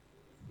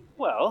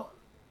Well,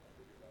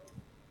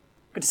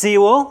 good to see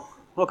you all.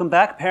 Welcome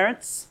back,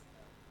 parents,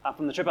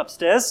 from the trip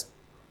upstairs.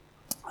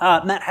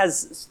 Matt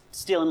has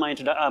stolen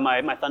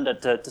my thunder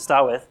to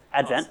start with.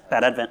 Advent,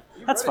 bad Advent.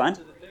 That's fine.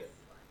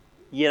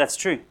 Yeah, that's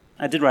true.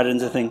 I did write it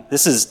into the thing.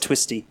 This is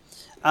twisty.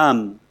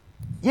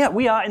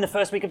 We are in the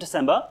first week of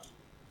December,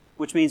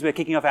 which means we're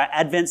kicking off our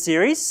Advent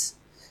series,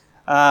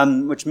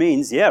 which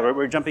means,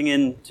 we're jumping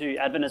into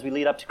Advent as we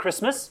lead up to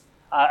Christmas.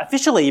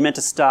 Officially, you meant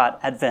to start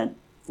Advent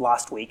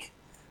last week.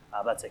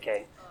 That's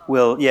okay.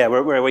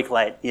 We're a week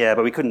late. Yeah,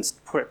 but we couldn't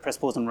press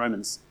pause on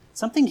Romans.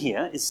 Something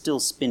here is still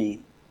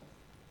spinny.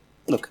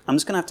 Look, I'm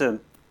just going to have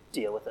to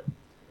deal with it.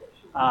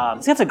 I'm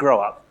just going to have to grow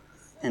up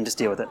and just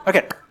deal with it.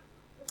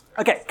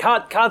 Okay,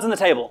 cards on the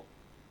table.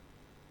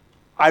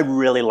 I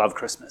really love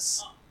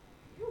Christmas.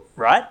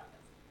 Right?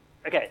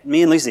 Okay,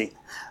 me and Lucy,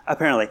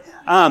 apparently.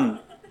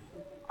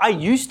 I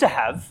used to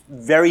have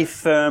very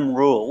firm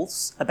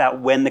rules about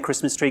when the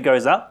Christmas tree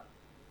goes up.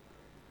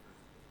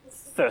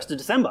 1st of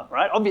December,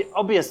 right?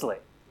 Obviously.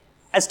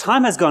 As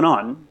time has gone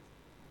on,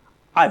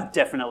 I've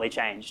definitely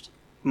changed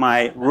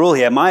my rule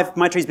here. My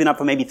tree's been up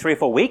for maybe 3 or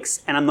 4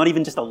 weeks, and I'm not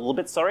even just a little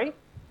bit sorry.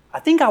 I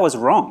think I was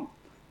wrong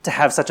to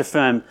have such a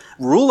firm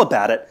rule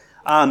about it.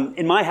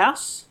 In my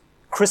house,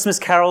 Christmas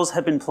carols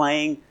have been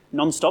playing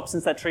non-stop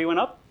since that tree went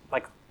up,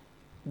 like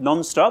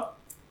non-stop.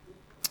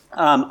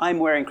 I'm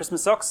wearing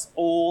Christmas socks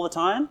all the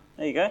time.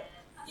 There you go.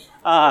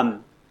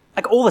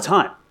 Like all the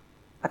time.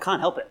 I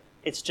can't help it.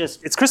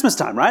 It's Christmas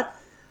time, right?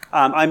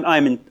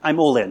 I'm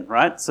all in,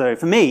 right? So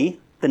for me,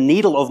 the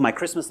needle of my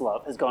Christmas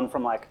love has gone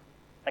from like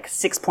a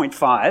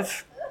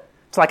 6.5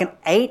 to like an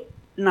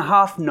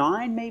 8.5,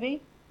 9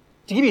 maybe.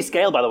 To give you a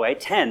scale, by the way,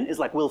 10 is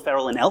like Will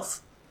Ferrell in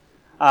Elf.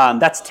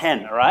 That's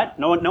 10, all right?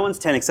 No one's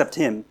 10 except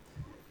him.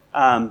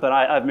 But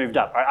I've moved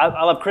up.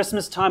 I love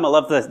Christmas time. I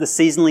love the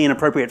seasonally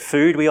inappropriate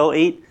food we all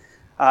eat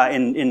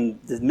in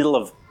the middle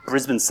of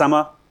Brisbane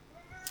summer.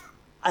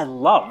 I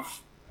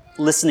love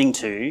listening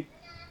to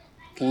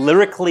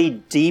lyrically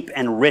deep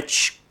and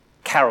rich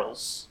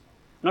carols.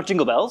 Not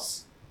jingle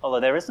bells, although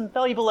there is some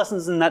valuable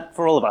lessons in that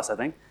for all of us, I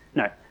think.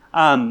 No.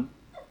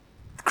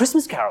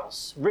 Christmas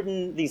carols,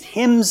 written, these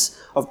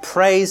hymns of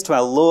praise to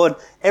our Lord.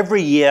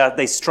 Every year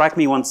they strike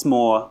me once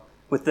more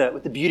with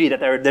the beauty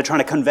that they're trying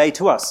to convey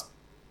to us.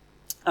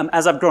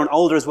 As I've grown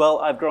older as well,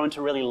 I've grown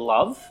to really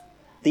love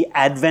the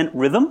Advent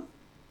rhythm.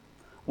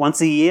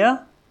 Once a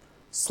year,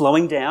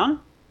 slowing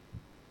down,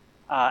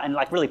 and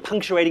like really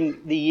punctuating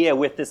the year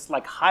with this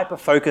like hyper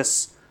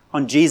focus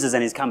on Jesus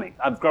and his coming.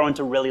 I've grown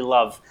to really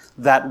love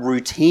that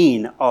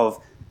routine of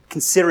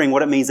considering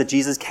what it means that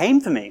Jesus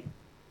came for me.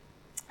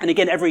 And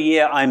again, every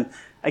year I'm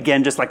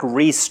just like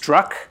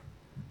re-struck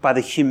by the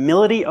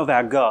humility of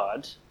our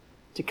God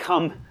to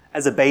come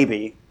as a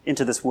baby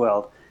into this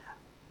world.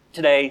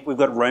 Today we've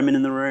got Roman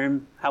in the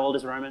room. How old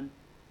is Roman?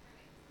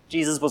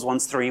 Jesus was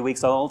once 3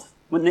 weeks old.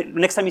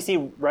 Next time you see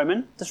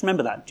Roman, just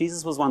remember that.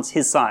 Jesus was once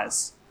his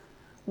size.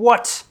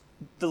 What?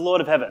 The Lord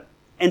of heaven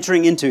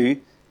entering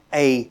into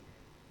a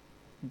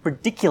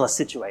ridiculous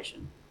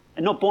situation.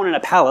 And not born in a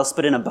palace,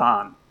 but in a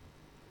barn.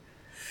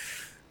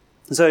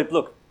 And so,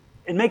 look,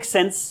 it makes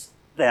sense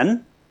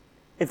then,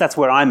 if that's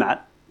where I'm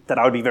at, that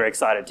I would be very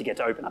excited to get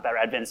to open up our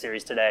Advent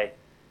series today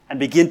and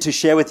begin to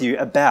share with you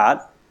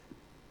about,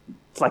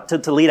 like,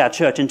 to lead our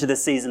church into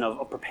this season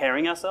of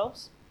preparing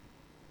ourselves.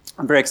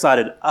 I'm very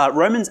excited.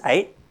 Romans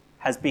 8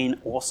 has been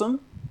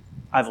awesome.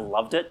 I've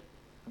loved it.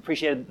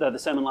 Appreciated the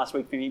sermon last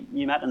week from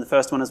you, Matt, and the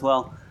first one as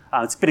well.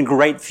 It's been a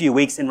great few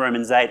weeks in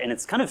Romans 8, and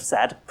it's kind of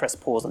sad to press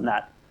pause on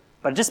that.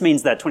 But it just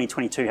means that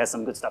 2022 has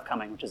some good stuff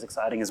coming, which is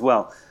exciting as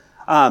well.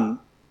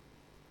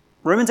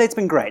 Romans 8's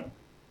been great.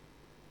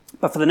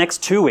 But for the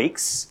next 2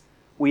 weeks,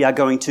 we're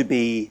going to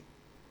be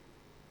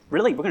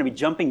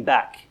jumping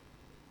back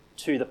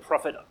to the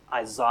prophet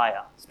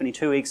Isaiah. Spending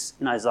 2 weeks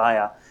in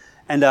Isaiah.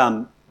 And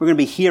we're going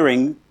to be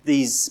hearing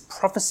these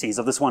prophecies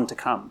of this one to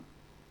come.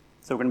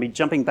 So we're going to be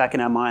jumping back in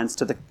our minds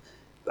to the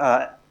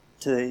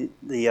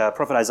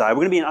prophet Isaiah. We're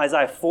going to be in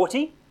Isaiah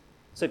 40.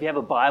 So if you have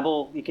a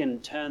Bible, you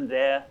can turn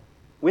there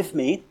with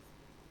me.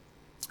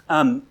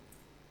 Do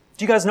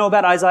you guys know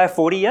about Isaiah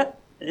 40 yet?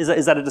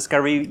 Is that a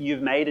discovery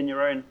you've made in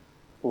your own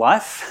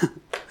life?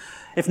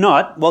 If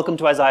not, welcome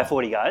to Isaiah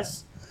 40,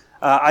 guys.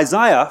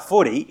 Isaiah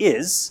 40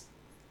 is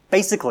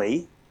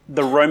basically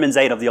the Romans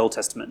 8 of the Old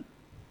Testament.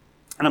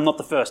 And I'm not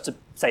the first to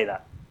say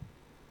that.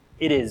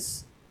 It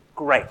is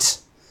great.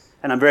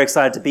 And I'm very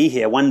excited to be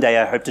here. One day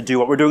I hope to do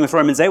what we're doing with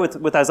Romans 8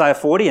 with Isaiah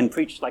 40 and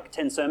preach like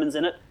 10 sermons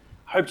in it.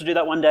 I hope to do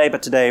that one day,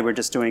 but today we're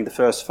just doing the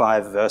first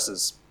 5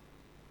 verses.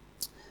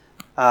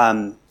 So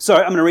I'm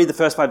going to read the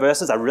first 5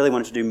 verses. I really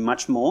wanted to do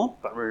much more,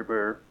 but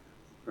we're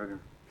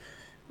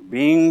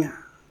being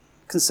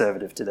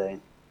conservative today.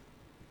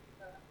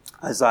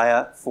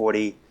 Isaiah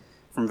 40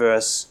 from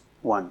verse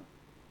 1.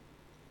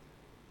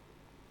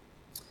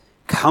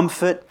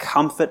 Comfort,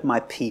 comfort my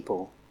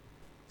people,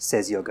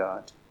 says your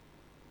God.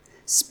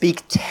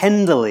 Speak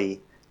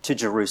tenderly to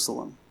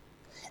Jerusalem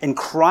and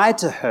cry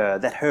to her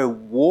that her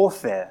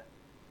warfare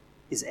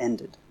is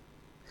ended,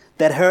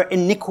 that her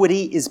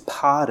iniquity is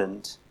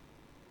pardoned,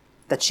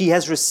 that she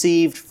has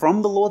received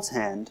from the Lord's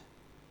hand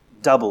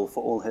double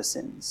for all her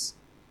sins.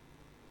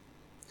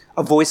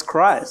 A voice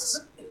cries,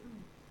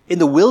 "In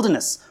the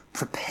wilderness,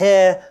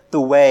 prepare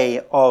the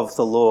way of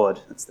the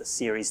Lord." That's the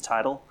series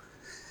title,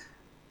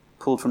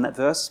 pulled from that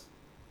verse.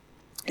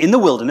 In the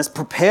wilderness,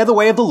 prepare the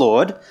way of the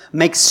Lord,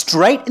 make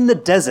straight in the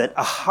desert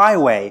a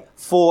highway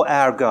for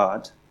our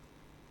God.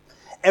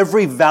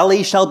 Every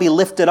valley shall be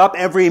lifted up,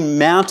 every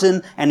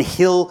mountain and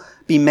hill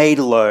be made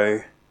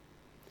low.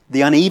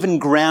 The uneven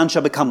ground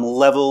shall become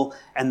level,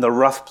 and the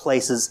rough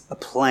places a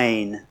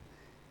plain.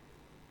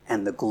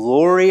 And the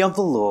glory of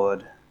the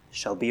Lord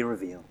shall be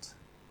revealed,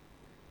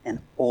 and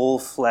all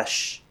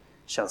flesh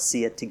shall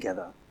see it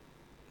together,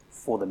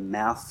 for the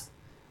mouth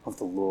of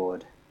the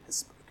Lord has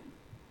spoken.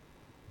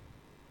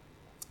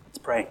 Let's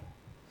pray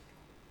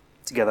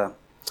together.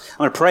 I'm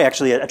going to pray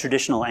actually a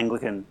traditional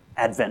Anglican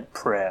Advent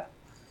prayer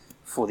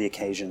for the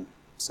occasion.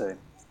 So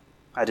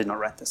I did not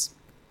write this.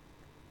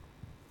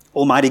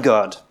 Almighty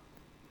God,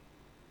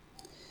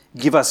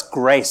 give us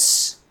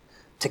grace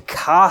to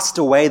cast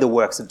away the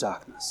works of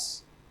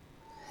darkness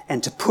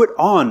and to put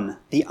on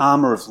the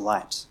armor of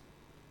light.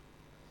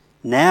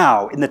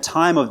 Now, in the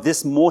time of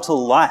this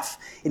mortal life,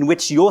 in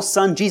which your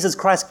Son, Jesus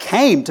Christ,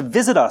 came to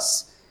visit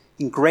us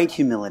in great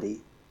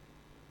humility,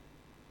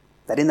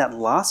 that in that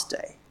last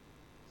day,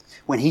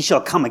 when he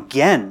shall come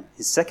again,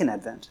 his second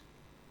advent,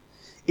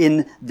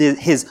 in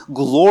his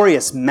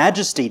glorious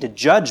majesty to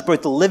judge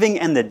both the living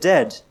and the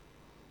dead,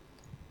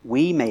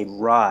 we may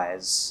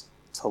rise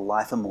to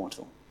life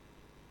immortal.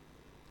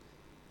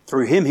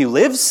 Through him who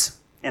lives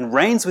and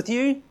reigns with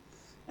you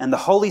and the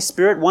Holy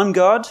Spirit, one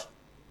God,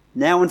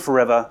 now and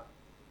forever.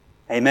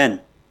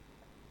 Amen.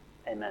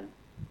 Amen.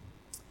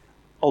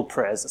 Old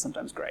prayers are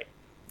sometimes great.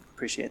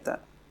 Appreciate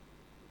that.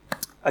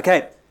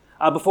 Okay,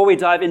 before we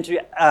dive into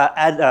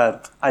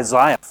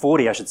Isaiah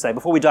 40,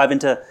 before we dive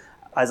into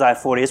Isaiah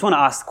 40, I just want to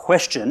ask the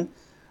question,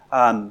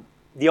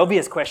 the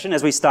obvious question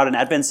as we start an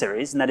Advent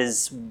series, and that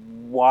is,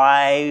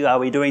 why are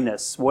we doing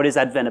this? What is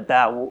Advent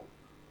about?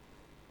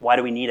 Why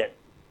do we need it?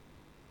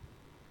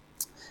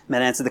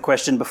 Matt answered the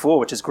question before,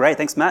 which is great.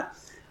 Thanks, Matt.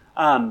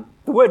 The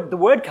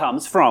word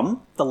comes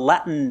from the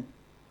Latin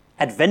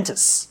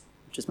adventus,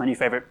 which is my new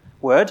favorite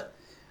word,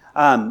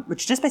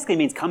 which just basically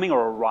means coming or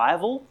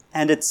arrival,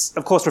 and it's,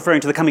 of course, referring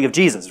to the coming of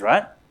Jesus,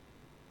 right?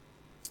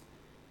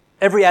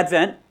 Every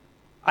Advent,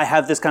 I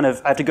have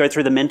to go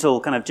through the mental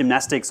kind of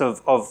gymnastics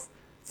of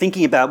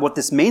thinking about what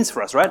this means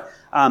for us, right?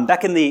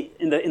 Back in the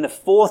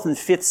 4th and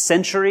 5th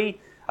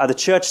century, the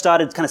church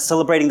started kind of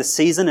celebrating the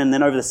season, and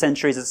then over the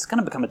centuries, it's kind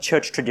of become a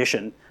church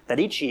tradition that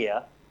each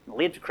year, in the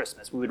lead up to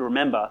Christmas, we would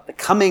remember the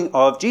coming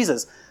of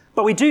Jesus.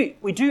 But we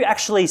do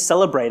actually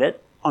celebrate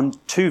it on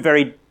two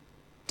very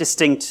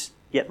distinct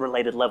yet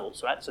related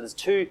levels, right? So there's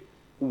two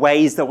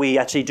ways that we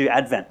actually do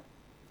Advent.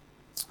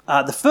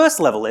 The first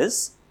level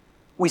is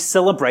we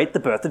celebrate the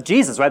birth of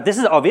Jesus, right? This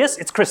is obvious.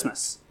 It's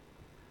Christmas.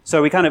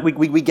 So we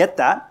get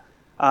that.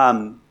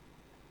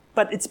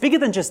 But it's bigger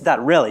than just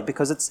that, really,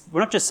 because we're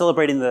not just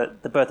celebrating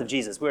the birth of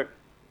Jesus.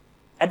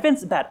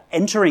 Advent's about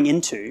entering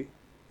into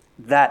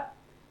that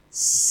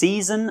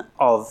season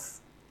of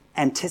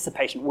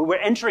anticipation. We're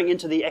entering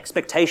into the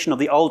expectation of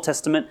the Old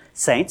Testament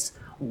saints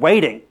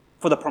waiting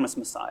for the promised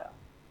Messiah.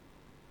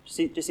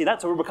 Do you see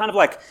that? So we're kind of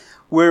like,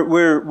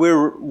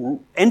 we're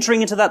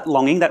entering into that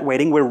longing, that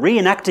waiting. We're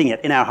reenacting it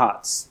in our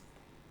hearts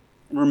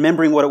and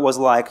remembering what it was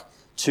like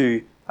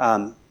to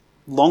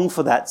long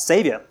for that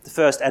Savior, the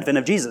first advent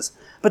of Jesus.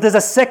 But there's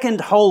a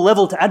second whole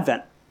level to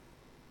Advent.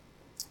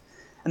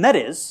 And that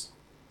is,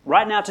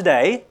 right now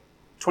today,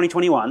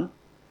 2021,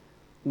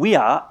 we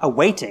are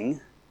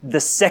awaiting the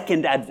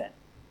second advent,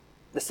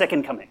 the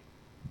second coming.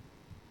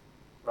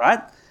 Right?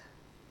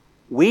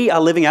 We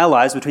are living our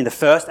lives between the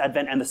first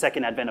advent and the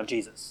second advent of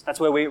Jesus. That's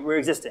where we're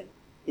existing.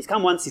 He's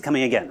come once, he's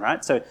coming again,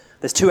 right? So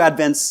there's two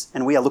advents,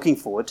 and we are looking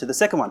forward to the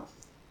second one.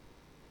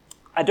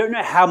 I don't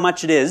know how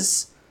much it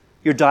is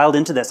you're dialed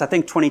into this. I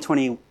think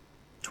 2020,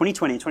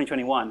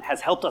 2021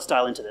 has helped us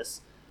dial into this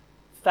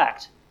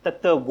fact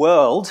that the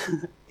world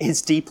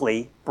is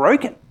deeply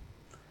broken.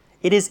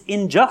 It is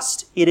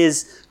unjust. It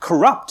is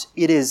corrupt.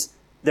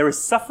 There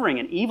is suffering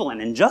and evil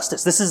and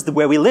injustice. This is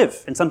where we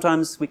live. And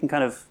sometimes we can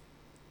kind of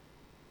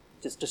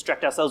just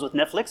distract ourselves with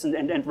Netflix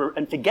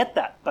and forget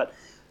that. But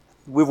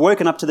we've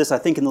woken up to this, I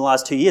think, in the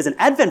last 2 years. And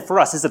Advent for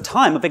us is a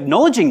time of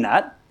acknowledging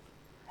that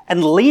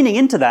and leaning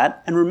into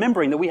that and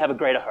remembering that we have a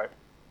greater hope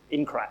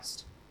in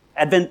Christ.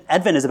 Advent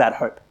is about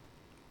hope.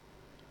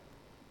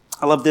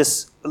 I love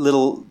this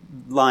little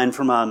line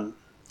from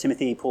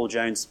Timothy Paul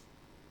Jones.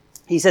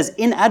 He says,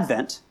 in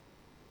Advent,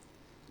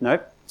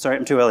 nope, sorry,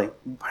 I'm too early,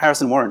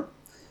 Harrison Warren.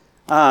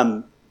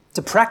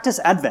 To practice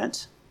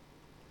Advent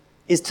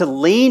is to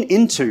lean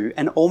into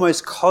an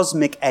almost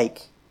cosmic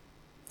ache,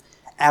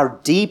 our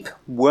deep,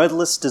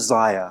 wordless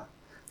desire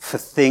for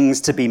things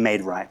to be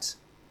made right,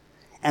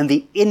 and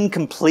the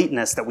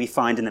incompleteness that we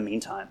find in the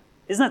meantime.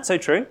 Isn't that so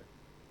true?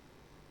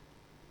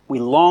 We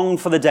long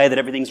for the day that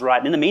everything's right,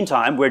 and in the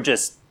meantime, we're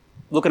just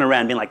looking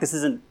around being like, this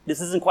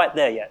isn't quite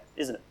there yet,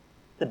 isn't it?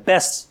 The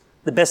best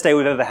the best day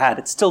we've ever had.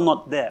 It's still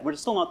not there. We're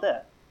still not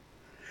there.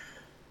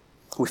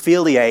 We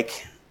feel the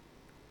ache.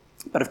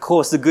 But of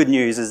course, the good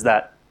news is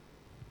that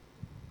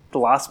the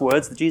last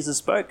words that Jesus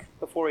spoke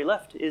before he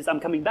left is, I'm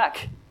coming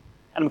back.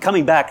 And I'm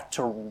coming back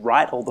to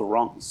right all the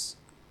wrongs.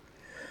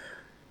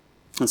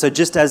 And so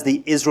just as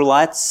the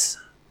Israelites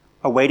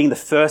are waiting the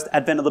first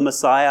advent of the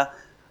Messiah,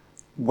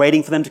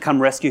 waiting for them to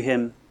come rescue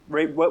him,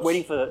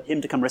 waiting for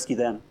him to come rescue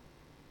them,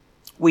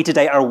 we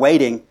today are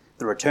awaiting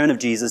the return of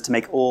Jesus to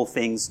make all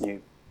things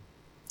new.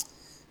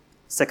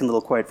 Second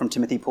little quote from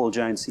Timothy Paul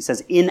Jones. He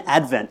says, in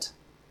Advent,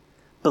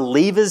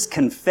 believers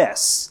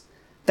confess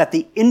that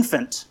the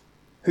infant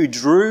who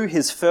drew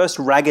his first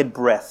ragged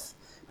breath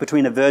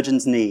between a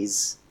virgin's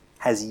knees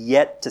has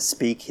yet to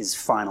speak his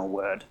final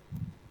word.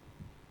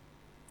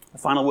 The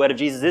final word of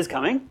Jesus is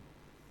coming.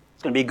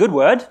 It's going to be a good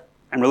word,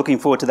 and we're looking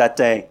forward to that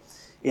day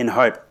in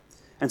hope.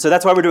 And so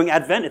that's why we're doing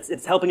Advent.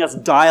 It's helping us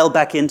dial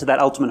back into that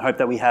ultimate hope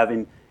that we have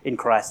in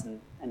Christ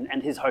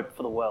and his hope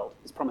for the world,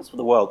 his promise for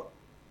the world.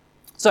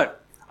 So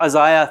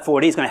Isaiah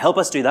 40 is going to help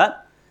us do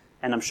that,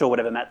 and I'm sure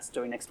whatever Matt's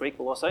doing next week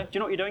will also. Do you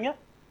know what you're doing yet?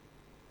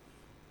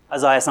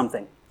 Isaiah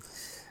something.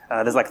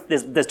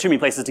 There's too many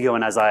places to go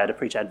in Isaiah to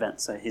preach Advent,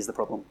 so here's the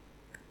problem.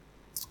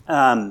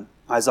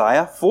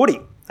 Isaiah 40.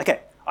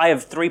 Okay, I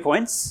have 3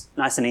 points,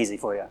 nice and easy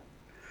for you.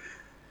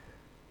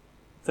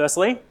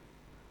 Firstly,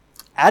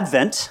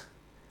 Advent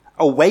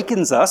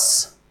awakens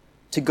us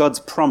to God's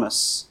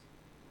promise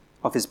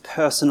of his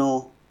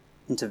personal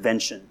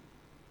intervention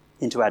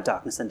into our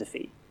darkness and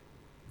defeat.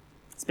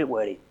 It's a bit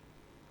wordy.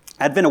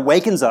 Advent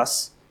awakens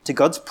us to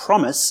God's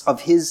promise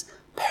of his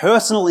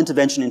personal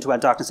intervention into our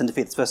darkness and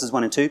defeat. That's verses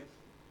 1 and 2.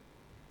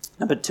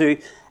 Number 2,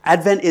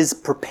 Advent is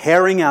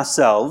preparing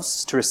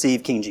ourselves to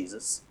receive King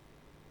Jesus.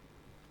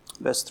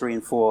 Verse 3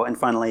 and 4. And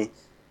finally,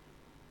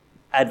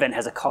 Advent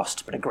has a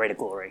cost, but a greater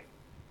glory.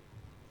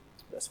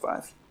 Verse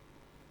 5.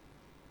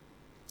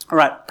 All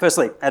right,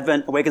 firstly,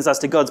 Advent awakens us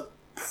to God's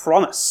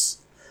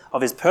promise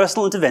of his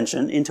personal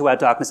intervention into our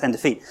darkness and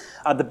defeat.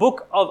 The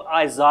book of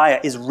Isaiah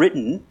is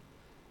written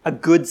a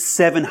good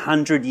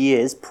 700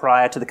 years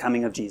prior to the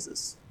coming of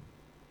Jesus.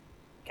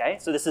 Okay,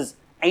 so this is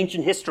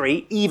ancient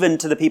history even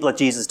to the people at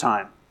Jesus'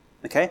 time.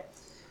 Okay?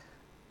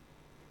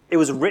 It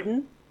was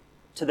written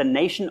to the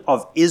nation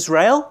of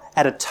Israel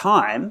at a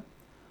time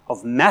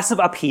of massive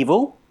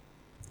upheaval,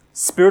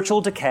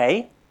 spiritual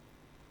decay,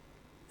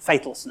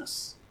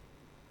 faithlessness.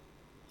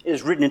 It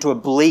is written into a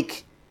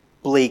bleak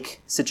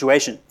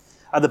situation.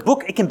 The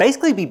book, it can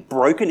basically be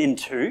broken in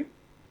two.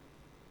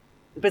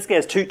 It basically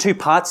has two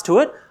parts to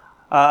it.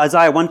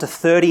 Isaiah 1 to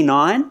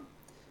 39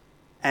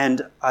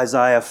 and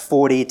Isaiah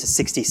 40 to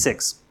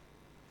 66.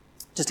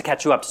 Just to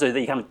catch you up so that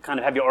you can kind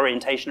of have your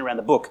orientation around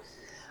the book.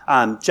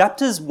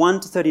 Chapters 1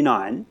 to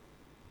 39,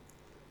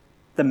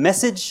 the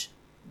message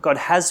God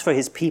has for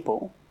his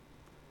people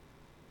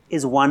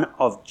is one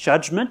of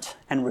judgment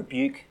and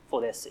rebuke for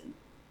their sin.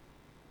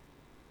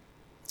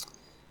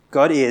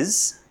 God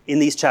is, in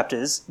these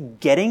chapters,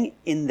 getting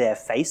in their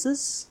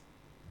faces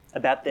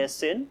about their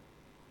sin,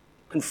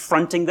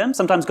 confronting them.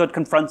 Sometimes God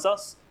confronts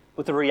us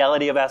with the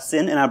reality of our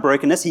sin and our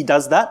brokenness. He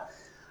does that.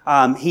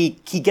 He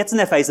gets in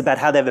their face about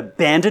how they've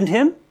abandoned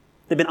him.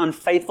 They've been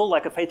unfaithful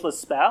like a faithless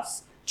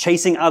spouse,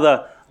 chasing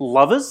other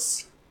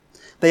lovers.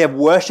 They have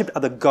worshipped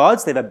other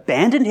gods. They've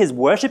abandoned his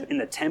worship in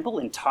the temple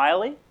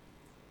entirely.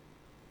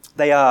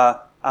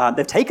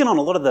 They've taken on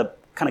a lot of the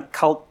kind of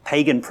cult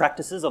pagan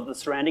practices of the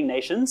surrounding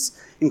nations,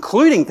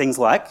 including things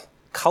like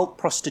cult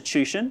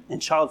prostitution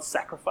and child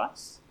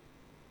sacrifice.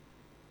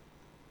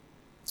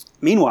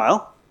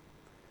 Meanwhile,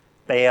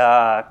 they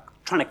are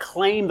trying to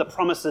claim the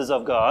promises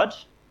of God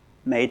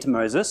made to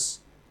Moses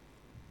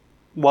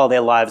while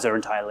their lives are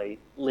entirely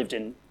lived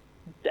in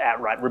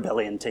outright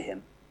rebellion to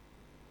him.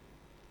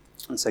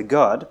 And so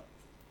God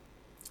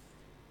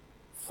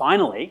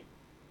finally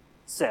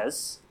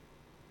says,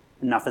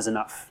 enough is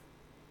enough.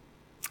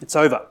 It's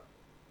over.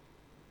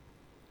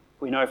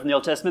 We know from the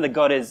Old Testament that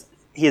God is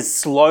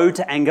slow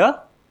to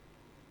anger,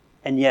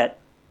 and yet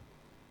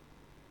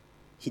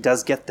he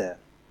does get there.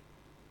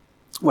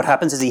 What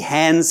happens is he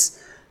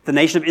hands the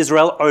nation of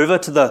Israel over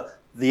to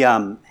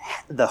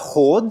the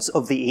hordes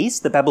of the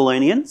east, the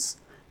Babylonians.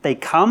 They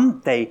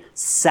come, they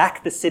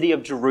sack the city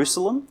of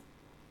Jerusalem.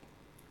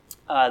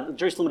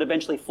 Jerusalem would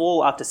eventually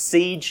fall after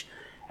siege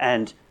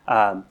and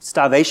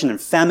starvation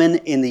and famine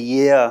in the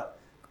year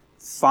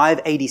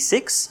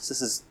 586. So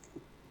this is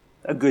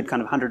a good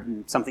kind of 100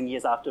 and something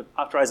years after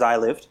Isaiah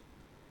lived.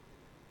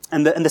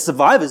 And the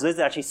survivors, those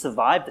that actually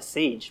survived the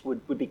siege,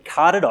 would be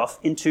carted off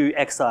into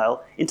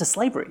exile, into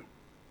slavery,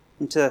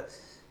 into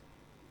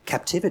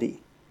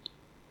captivity.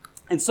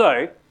 And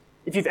so,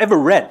 if you've ever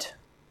read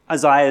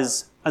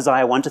Isaiah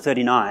 1 to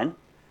 39,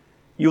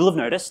 you will have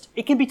noticed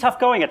it can be tough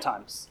going at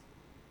times.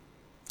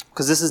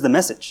 Because this is the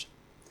message.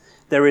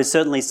 There is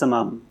certainly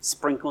some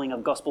sprinkling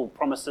of gospel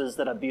promises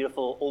that are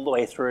beautiful all the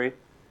way through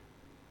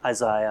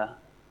Isaiah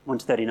 1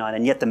 to 39.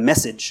 And yet the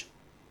message,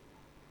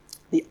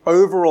 the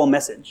overall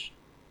message,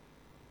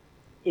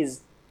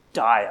 is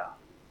dire.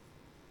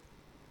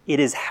 It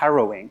is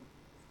harrowing.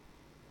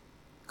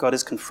 God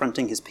is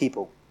confronting his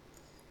people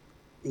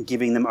and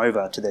giving them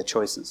over to their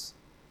choices.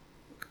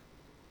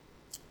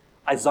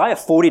 Isaiah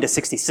 40 to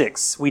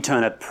 66, we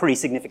turn a pretty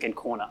significant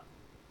corner.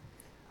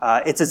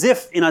 It's as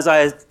if in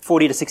Isaiah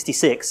 40 to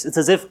 66, it's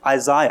as if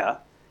Isaiah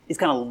is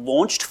kind of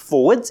launched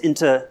forwards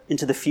into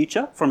the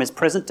future from his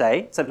present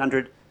day,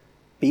 700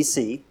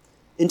 BC,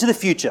 into the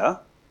future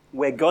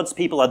where God's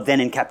people are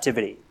then in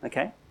captivity,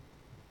 okay?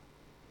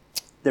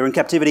 They're in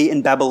captivity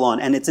in Babylon,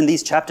 and it's in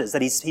these chapters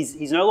that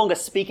he's no longer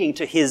speaking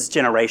to his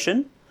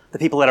generation, the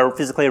people that are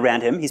physically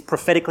around him. He's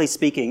prophetically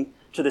speaking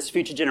to this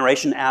future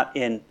generation out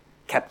in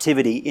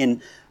captivity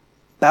in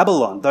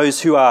Babylon,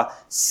 those who are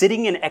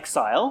sitting in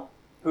exile,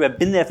 who have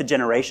been there for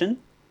generation,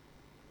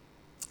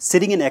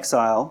 sitting in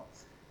exile,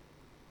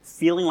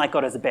 feeling like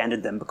God has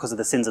abandoned them because of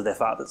the sins of their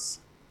fathers.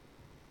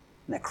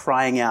 And they're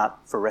crying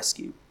out for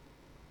rescue.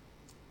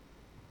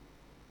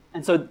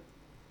 And so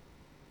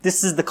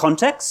this is the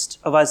context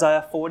of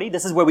Isaiah 40.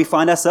 This is where we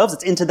find ourselves.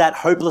 It's into that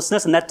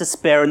hopelessness and that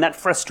despair and that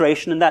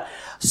frustration and that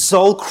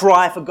soul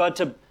cry for God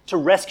to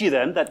rescue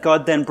them, that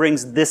God then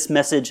brings this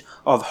message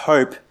of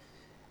hope.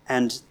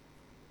 And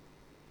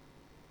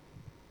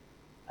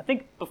I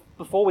think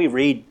before we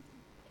read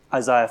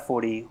Isaiah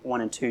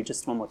 41 and 2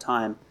 just one more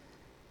time,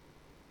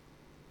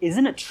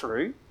 isn't it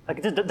true?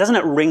 Like, doesn't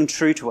it ring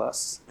true to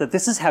us that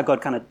this is how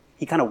God kind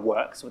of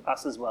works with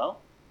us as well?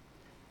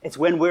 It's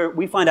when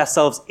we find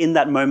ourselves in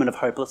that moment of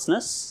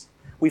hopelessness,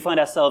 we find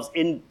ourselves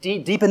in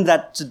deep in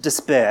that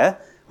despair,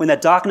 when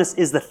that darkness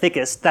is the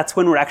thickest, that's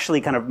when we're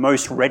actually kind of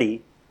most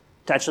ready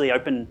to actually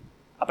open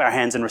up our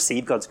hands and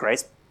receive God's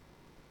grace,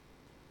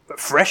 but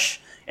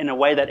fresh in a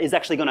way that is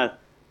actually going to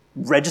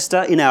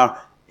register in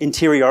our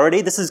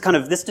interiority. This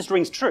just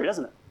rings true,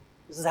 doesn't it?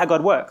 This is how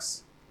God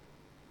works.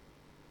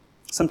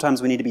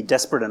 Sometimes we need to be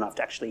desperate enough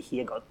to actually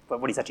hear God,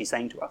 what he's actually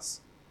saying to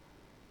us.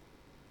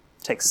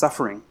 It takes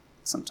suffering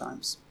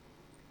sometimes,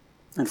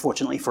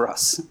 unfortunately for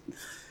us,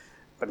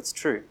 but it's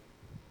true.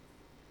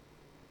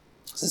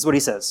 This is what he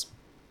says.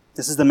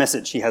 This is the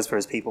message he has for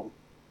his people.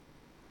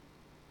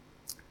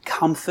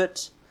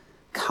 Comfort,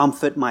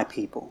 comfort my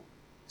people,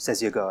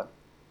 says your God.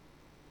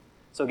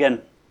 So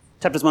again,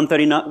 chapters 1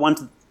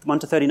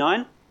 to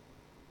 39,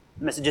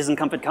 the message isn't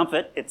comfort,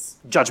 comfort, it's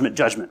judgment,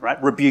 judgment,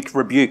 right? Rebuke,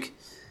 rebuke.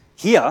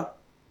 Here,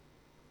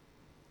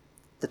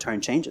 the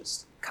tone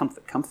changes.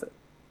 Comfort, comfort.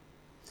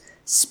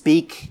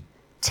 Speak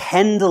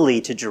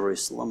tenderly to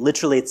Jerusalem.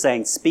 Literally, it's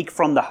saying, speak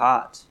from the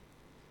heart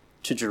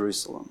to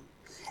Jerusalem.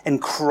 And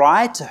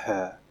cry to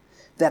her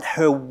that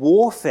her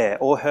warfare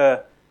or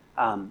her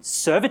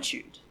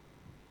servitude,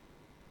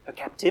 her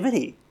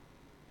captivity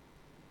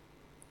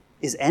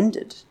is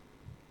ended.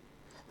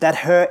 That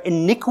her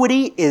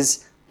iniquity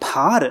is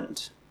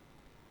pardoned.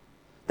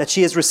 That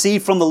she has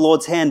received from the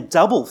Lord's hand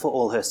double for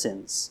all her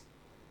sins.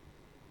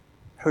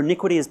 Her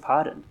iniquity is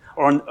pardoned.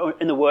 Or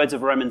in the words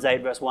of Romans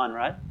 8, verse 1,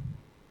 right?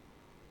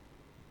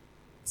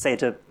 Say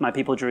to my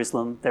people,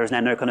 Jerusalem, there is now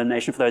no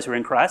condemnation for those who are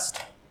in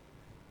Christ.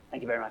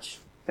 Thank you very much.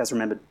 You guys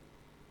remembered.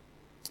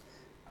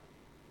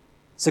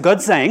 So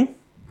God's saying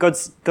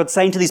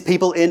to these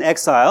people in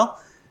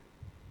exile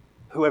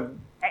who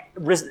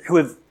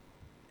have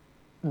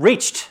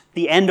reached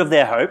the end of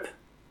their hope,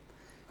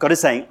 God is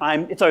saying,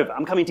 it's over.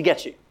 I'm coming to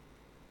get you.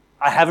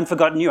 I haven't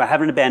forgotten you. I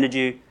haven't abandoned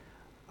you.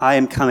 I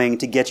am coming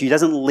to get you. He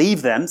doesn't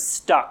leave them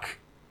stuck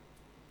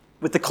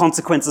with the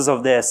consequences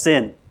of their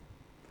sin.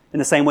 In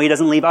the same way, he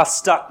doesn't leave us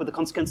stuck with the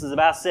consequences of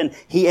our sin.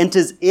 He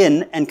enters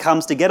in and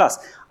comes to get us.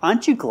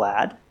 Aren't you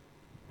glad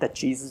that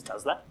Jesus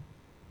does that?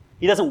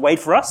 He doesn't wait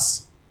for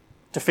us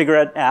to figure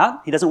it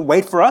out. He doesn't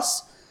wait for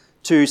us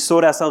to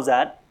sort ourselves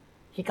out.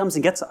 He comes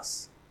and gets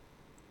us.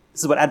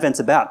 This is what Advent's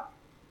about.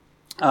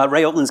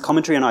 Ray Ortland's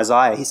commentary on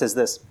Isaiah, he says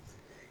this.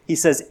 He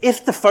says,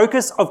 if the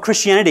focus of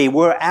Christianity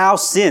were our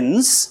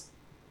sins,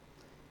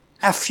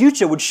 our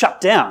future would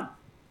shut down.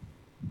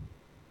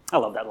 I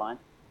love that line.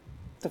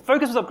 If the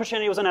focus of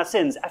Christianity was on our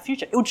sins, our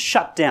future, it would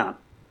shut down.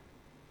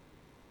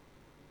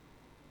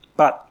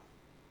 But,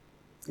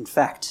 in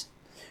fact,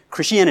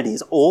 Christianity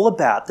is all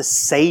about the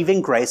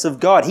saving grace of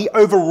God. He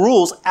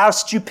overrules our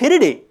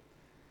stupidity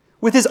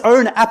with his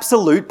own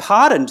absolute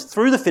pardon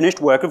through the finished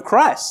work of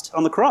Christ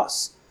on the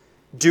cross.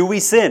 Do we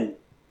sin?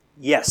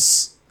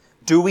 Yes.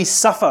 Do we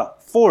suffer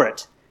for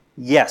it?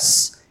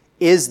 Yes.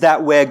 Is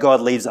that where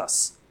God leaves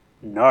us?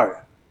 No.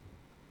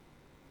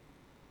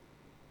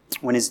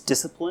 When his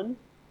discipline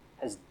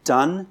has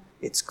done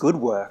its good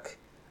work,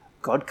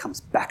 God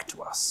comes back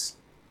to us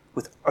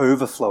with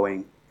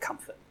overflowing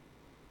comfort.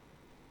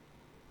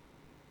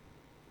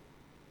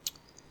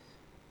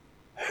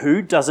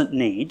 Who doesn't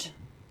need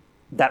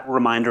that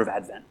reminder of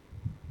Advent?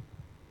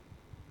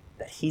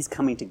 That he's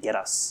coming to get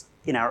us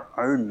in our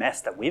own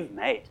mess that we've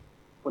made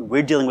when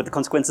we're dealing with the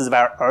consequences of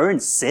our own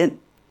sin.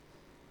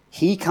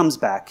 He comes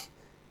back.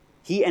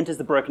 He enters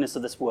the brokenness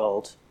of this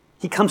world.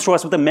 He comes to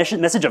us with a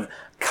message of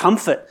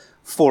comfort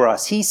for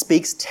us. He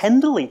speaks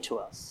tenderly to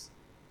us.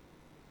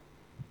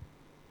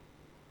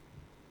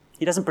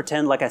 He doesn't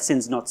pretend like our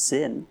sin's not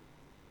sin.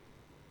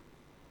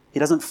 He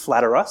doesn't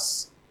flatter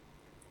us.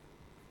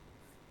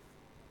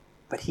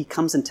 But he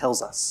comes and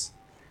tells us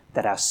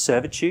that our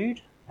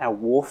servitude, our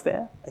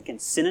warfare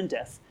against sin and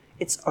death,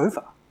 it's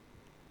over.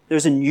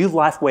 There's a new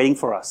life waiting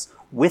for us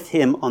with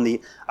him on the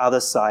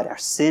other side. Our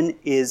sin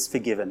is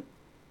forgiven.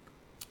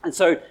 And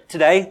so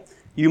today,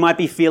 you might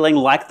be feeling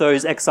like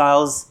those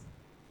exiles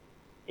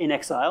in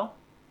exile.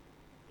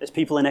 There's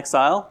people in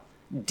exile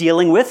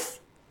dealing with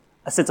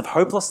a sense of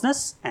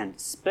hopelessness and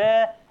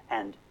despair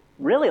and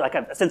really like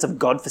a sense of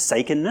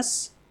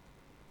God-forsakenness.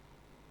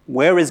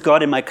 Where is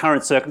God in my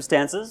current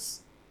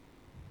circumstances?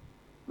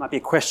 Might be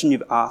a question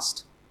you've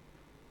asked.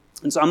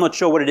 And so I'm not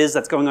sure what it is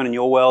that's going on in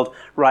your world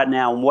right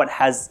now and what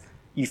has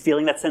you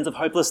feeling that sense of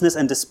hopelessness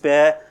and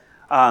despair,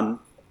 or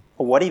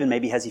what even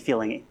maybe has you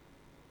feeling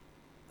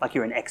like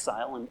you're in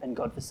exile and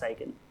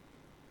God-forsaken.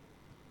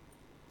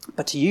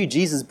 But to you,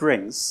 Jesus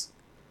brings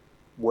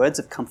words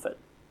of comfort.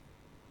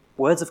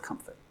 Words of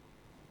comfort.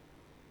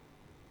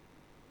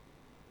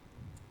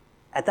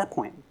 At that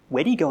point,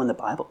 where do you go in the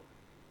Bible?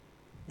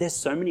 There's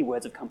so many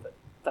words of comfort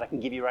that I can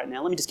give you right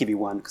now. Let me just give you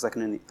one because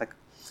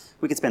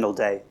we could spend all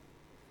day.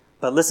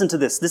 But listen to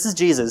this. This is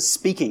Jesus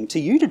speaking to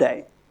you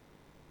today.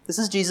 This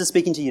is Jesus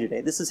speaking to you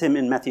today. This is him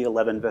in Matthew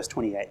 11, verse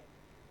 28,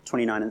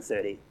 29 and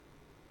 30.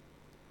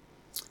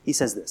 He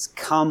says this,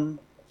 "Come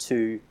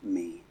to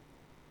me,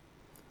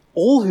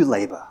 all who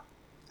labor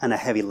and are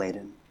heavy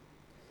laden,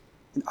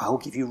 and I will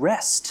give you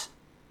rest."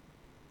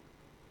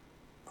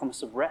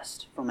 Promise of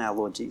rest from our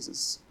Lord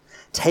Jesus.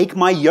 "Take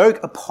my yoke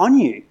upon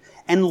you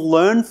and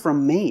learn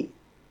from me."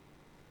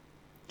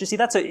 Do you see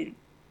that's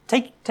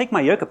take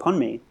my yoke upon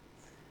me.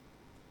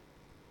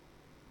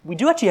 We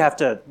do actually have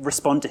to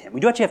respond to him. We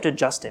do actually have to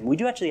adjust him. We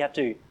do actually have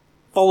to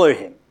follow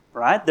him,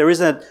 right?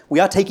 We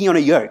are taking on a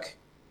yoke.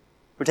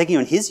 We're taking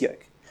on his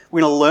yoke.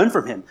 We're going to learn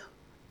from him.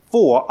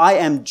 "For I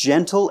am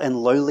gentle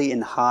and lowly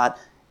in heart,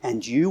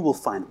 and you will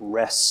find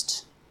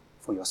rest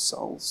for your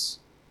souls.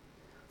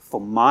 For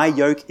my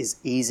yoke is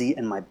easy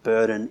and my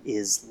burden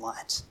is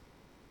light."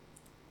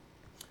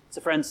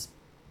 So friends,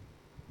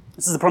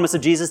 this is the promise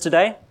of Jesus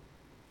today.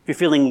 If you're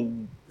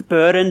feeling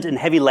burdened and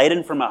heavy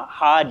laden from a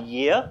hard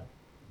year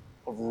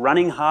of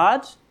running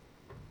hard,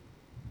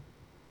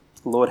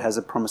 the Lord has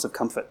a promise of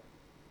comfort.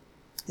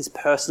 His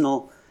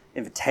personal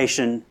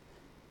invitation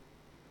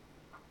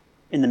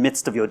in the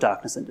midst of your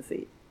darkness and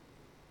defeat.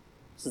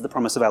 This is the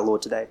promise of our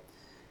Lord today.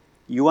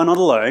 You are not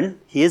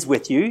alone. He is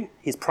with you.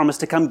 He's promised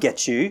to come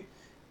get you.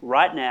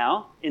 Right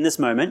now, in this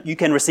moment, you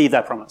can receive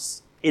that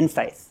promise in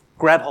faith.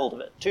 Grab hold of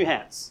it. 2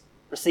 hands.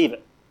 Receive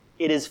it.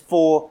 It is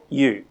for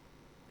you.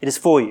 It is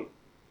for you.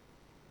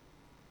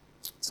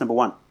 It's number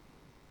 1.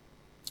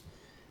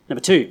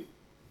 Number 2.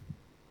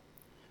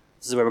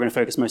 This is where we're going to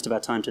focus most of our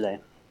time today.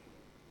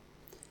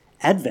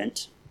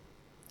 Advent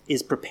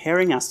is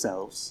preparing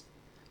ourselves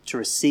to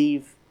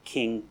receive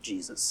King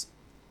Jesus.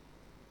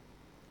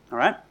 All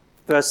right?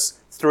 Verse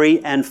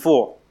 3 and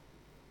 4.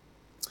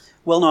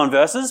 Well-known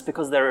verses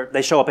because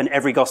they show up in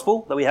every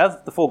gospel that we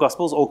have. The 4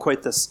 gospels all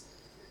quote this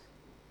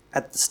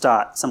at the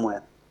start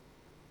somewhere.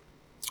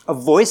 A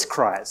voice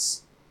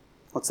cries.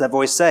 What's that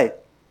voice say?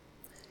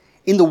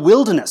 "In the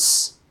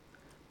wilderness,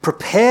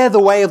 prepare the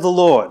way of the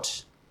Lord.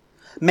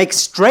 Make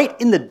straight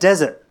in the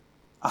desert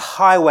a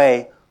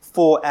highway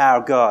for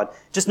our God."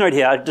 Just note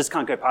here, I just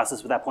can't go past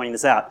this without pointing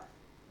this out.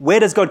 Where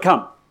does God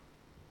come?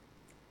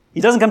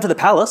 He doesn't come to the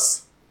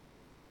palace.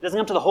 He doesn't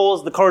come to the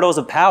halls, the corridors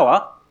of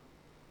power.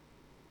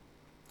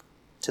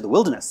 To the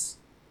wilderness.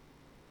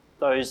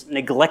 Those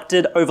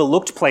neglected,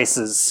 overlooked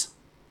places.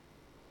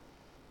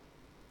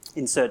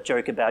 Insert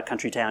joke about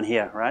country town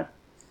here, right?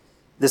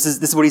 This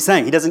is what he's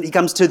saying. He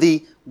comes to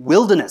the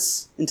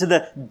wilderness, into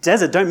the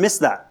desert. Don't miss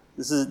that.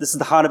 This is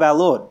the heart of our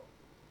Lord.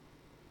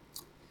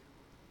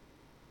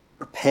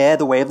 Prepare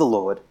the way of the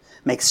Lord.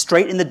 Make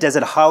straight in the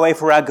desert a highway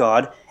for our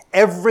God.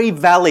 Every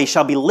valley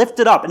shall be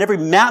lifted up, and every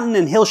mountain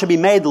and hill shall be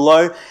made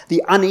low.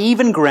 The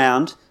uneven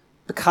ground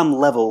become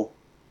level,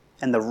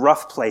 and the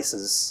rough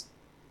places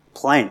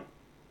plain.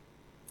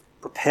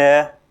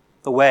 Prepare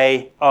the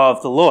way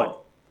of the Lord.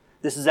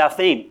 This is our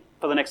theme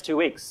for the next 2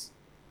 weeks.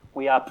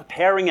 We are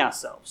preparing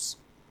ourselves.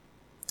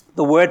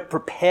 The word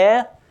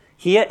prepare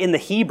here in the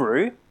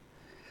Hebrew,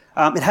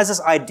 it has this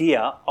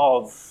idea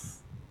of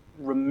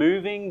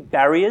removing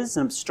barriers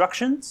and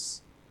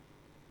obstructions.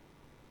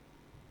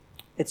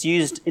 It's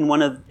used in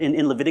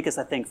Leviticus,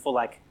 I think, for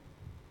like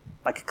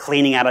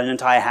cleaning out an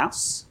entire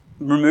house,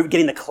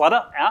 getting the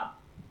clutter out,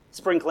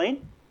 spring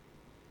clean.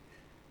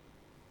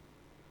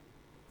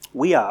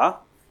 We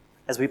are,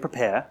 as we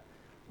prepare,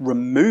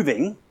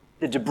 removing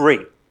the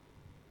debris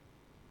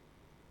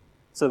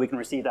so that we can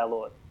receive our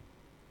Lord.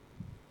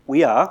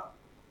 We are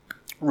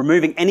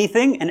removing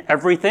anything and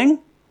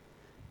everything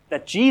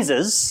that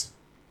Jesus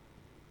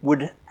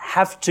would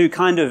have to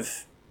kind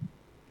of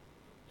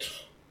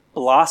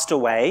blast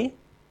away,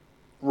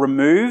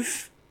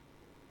 remove,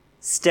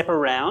 step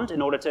around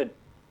in order to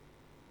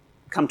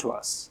come to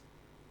us.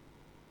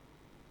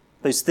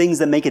 Those things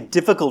that make it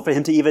difficult for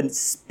him to even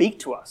speak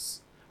to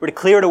us. We're to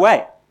clear it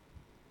away.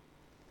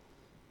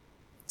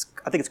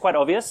 I think it's quite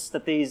obvious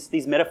that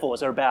these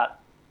metaphors are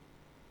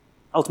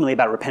ultimately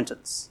about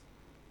repentance.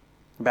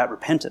 about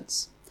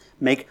repentance.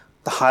 Make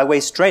the highway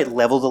straight,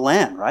 level the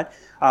land, right?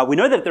 We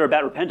know that they're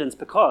about repentance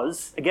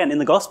because, again, in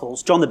the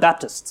Gospels, John the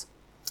Baptist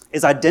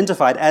is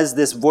identified as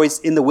this voice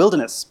in the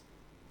wilderness.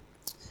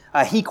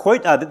 They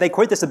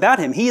quote this about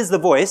him. He is the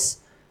voice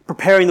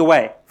preparing the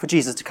way for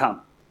Jesus to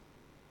come.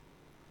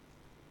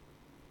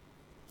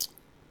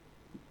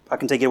 I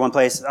can take you to one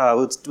place.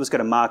 Let's go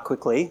to Mark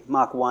quickly.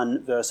 Mark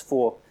 1, verse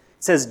 4.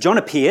 It says, John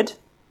appeared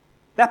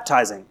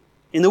baptizing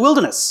in the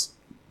wilderness.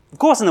 Of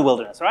course in the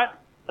wilderness, right?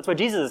 That's where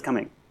Jesus is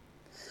coming.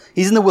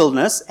 He's in the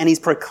wilderness and he's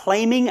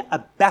proclaiming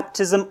a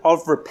baptism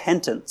of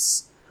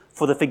repentance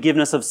for the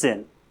forgiveness of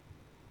sin.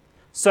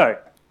 So,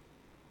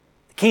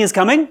 the king is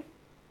coming.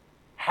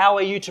 How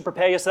are you to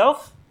prepare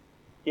yourself?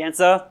 The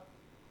answer,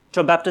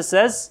 John Baptist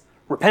says,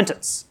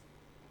 repentance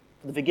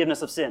for the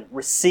forgiveness of sin.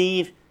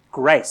 Receive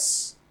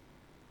grace.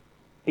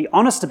 Be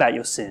honest about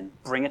your sin.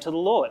 Bring it to the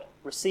Lord.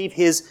 Receive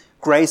his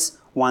grace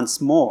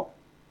once more.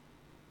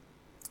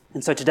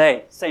 And so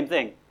today, same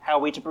thing. How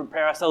are we to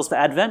prepare ourselves for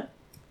Advent?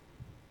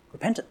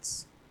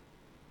 Repentance.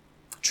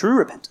 True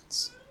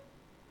repentance.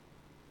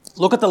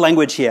 Look at the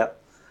language here.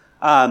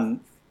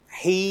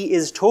 He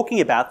is talking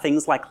about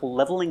things like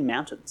leveling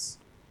mountains.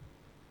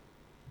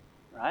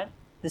 Right?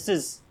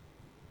 He's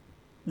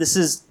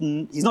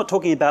not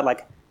talking about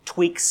like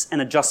tweaks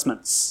and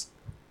adjustments.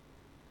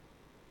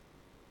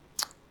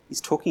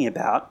 He's talking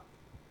about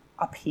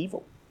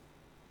upheaval.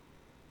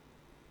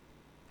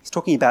 He's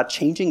talking about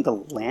changing the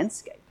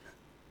landscape.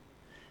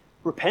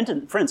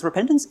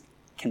 Repentance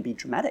can be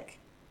dramatic.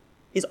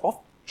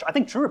 I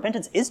think true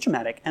repentance is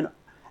dramatic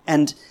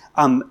and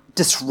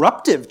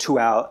disruptive to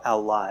our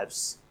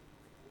lives.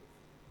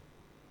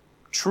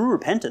 True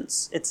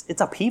repentance, it's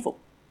upheaval.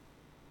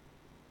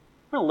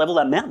 We're going to level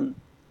that mountain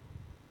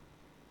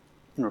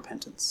in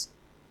repentance.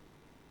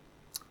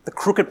 The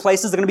crooked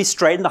places are going to be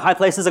straightened, the high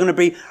places are going to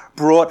be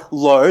brought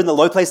low, and the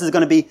low places are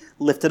going to be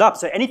lifted up.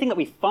 So anything that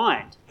we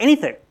find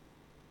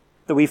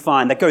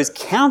that goes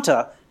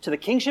counter to the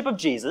kingship of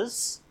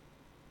Jesus,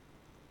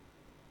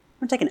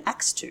 we're going to take an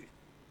axe to.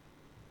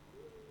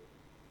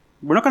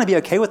 We're not going to be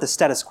okay with the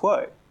status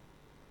quo.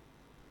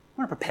 We're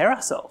going to prepare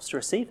ourselves to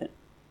receive him.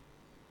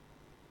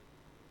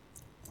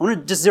 I want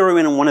to just zero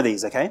in on one of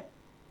these, okay?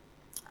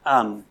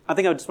 I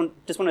think I just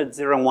want to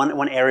zero in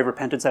one area of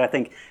repentance that I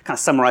think kind of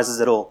summarizes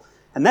it all.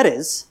 And that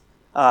is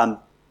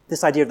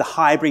this idea of the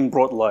high being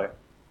brought low.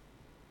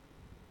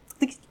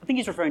 I think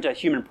he's referring to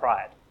human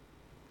pride,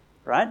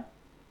 right?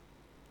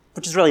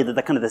 Which is really the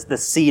kind of the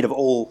seed of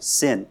all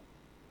sin.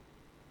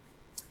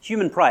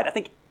 Human pride. I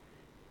think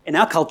in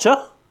our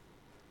culture,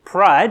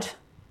 pride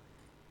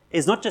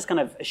is not just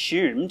kind of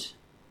assumed,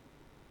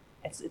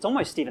 it's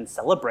almost even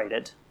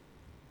celebrated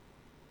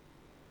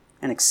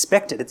and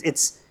expected.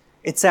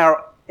 It's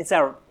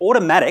our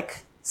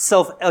automatic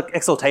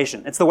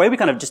self-exaltation. It's the way we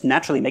kind of just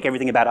naturally make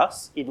everything about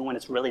us, even when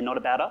it's really not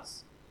about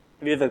us.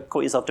 Have you ever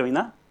caught yourself doing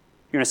that?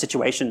 You're in a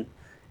situation,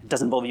 it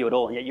doesn't bother you at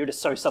all, and yet you're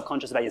just so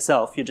self-conscious about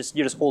yourself. You're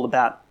just all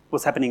about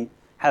what's happening,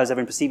 how is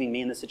everyone perceiving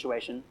me in this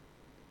situation.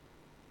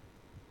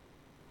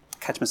 I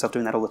catch myself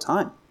doing that all the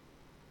time.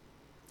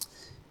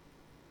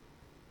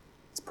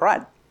 It's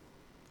pride.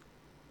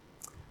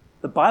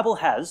 The Bible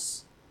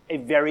has a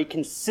very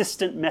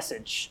consistent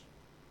message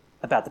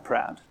about the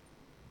proud.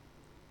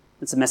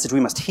 It's a message we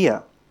must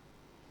hear.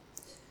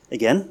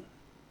 Again,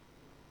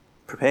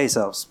 prepare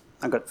yourselves.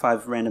 I've got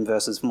 5 random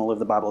verses from all over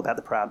the Bible about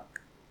the proud.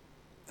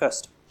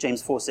 First,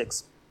 James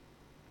 4:6.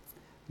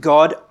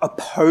 God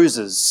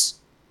opposes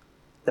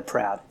the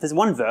proud. There's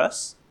one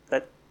verse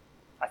that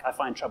I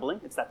find troubling.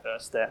 It's that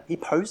verse there. He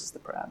opposes the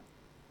proud.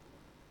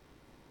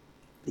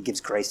 He gives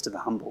grace to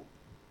the humble.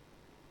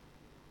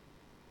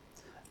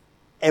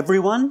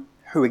 Everyone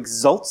who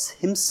exalts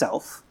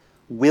himself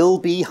will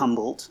be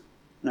humbled,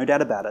 no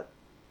doubt about it.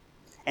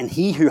 And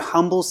he who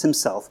humbles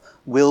himself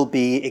will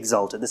be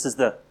exalted. This is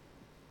the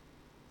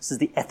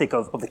ethic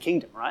of the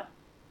kingdom, right?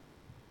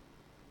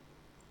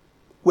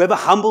 Whoever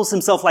humbles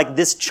himself like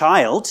this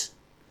child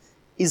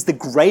is the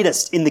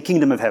greatest in the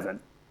kingdom of heaven.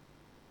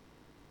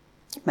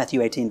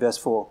 Matthew 18, verse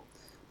 4.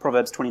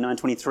 Proverbs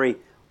 29:23.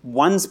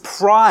 One's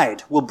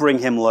pride will bring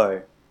him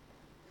low,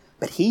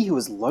 but he who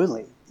is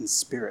lowly in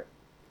spirit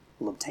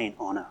will obtain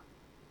honor.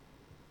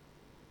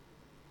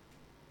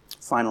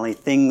 Finally,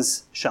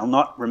 things shall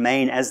not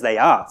remain as they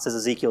are, says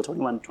Ezekiel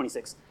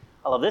 21:26.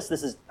 I love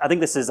this. I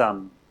think this is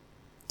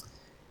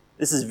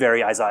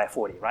very Isaiah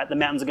 40, right? The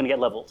mountains are going to get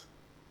leveled.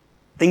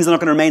 Things are not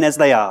going to remain as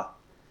they are.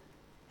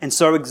 And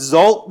so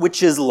exalt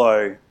which is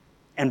low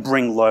and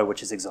bring low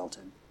which is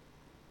exalted.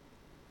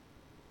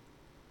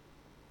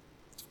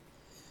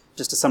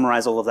 Just to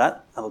summarize all of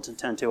that, I will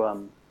turn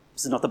to,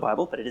 this is not the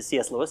Bible, but it is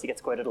C.S. Lewis. He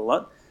gets quoted a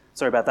lot.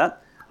 Sorry about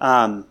that.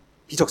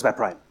 He talks about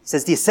pride. He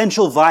says, the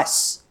essential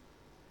vice,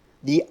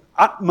 the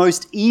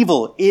utmost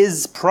evil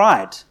is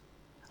pride.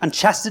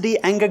 Unchastity,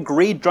 anger,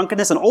 greed,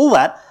 drunkenness, and all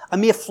that are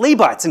mere flea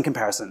bites in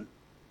comparison.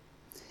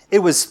 It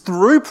was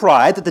through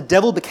pride that the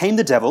devil became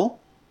the devil.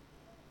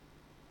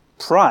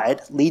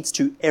 Pride leads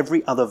to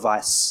every other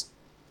vice.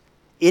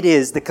 It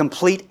is the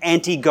complete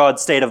anti-God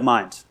state of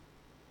mind.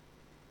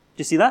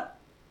 you see that?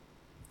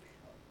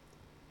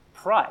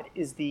 Pride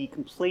is the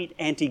complete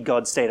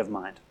anti-God state of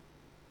mind.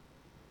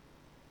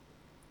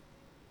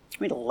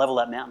 We need to level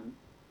that mountain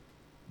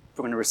if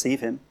we're going to receive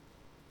him.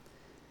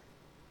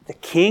 The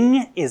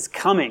King is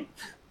coming,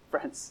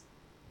 friends.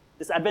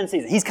 This Advent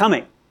season, he's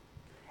coming.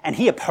 And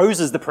he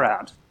opposes the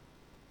proud.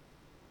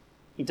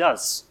 He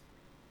does.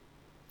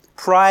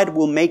 Pride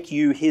will make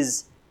you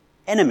his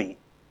enemy.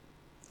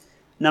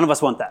 None of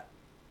us want that.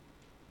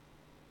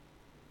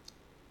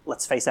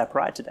 Let's face our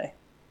pride today.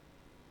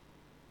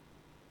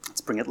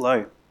 Let's bring it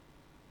low.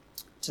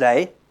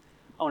 Today,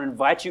 I want to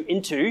invite you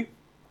into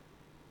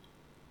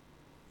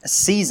a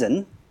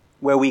season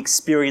where we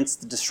experience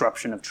the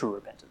disruption of true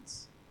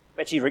repentance.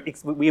 Actually,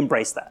 we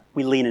embrace that.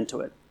 We lean into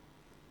it.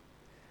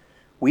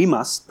 We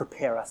must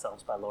prepare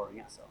ourselves by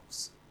lowering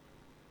ourselves.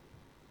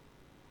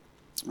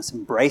 We must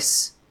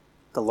embrace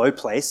the low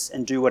place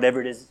and do whatever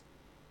it is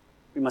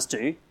we must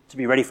do to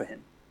be ready for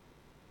him.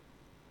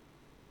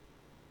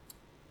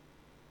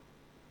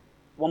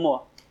 One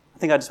more. I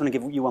think I just want to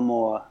give you one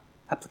more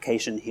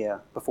application here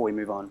before we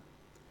move on.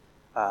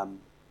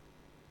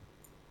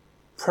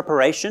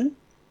 Preparation.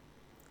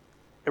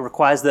 It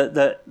requires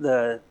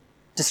the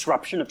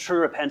disruption of true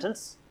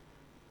repentance,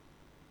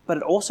 but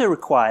it also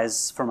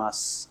requires from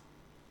us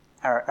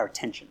our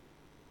attention.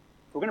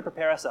 If we're going to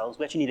prepare ourselves,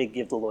 we actually need to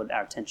give the Lord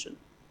our attention,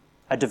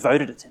 our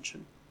devoted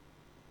attention.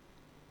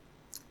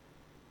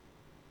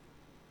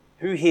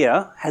 Who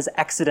here has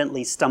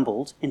accidentally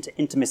stumbled into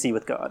intimacy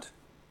with God?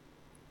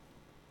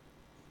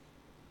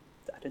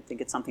 I don't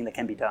think it's something that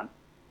can be done.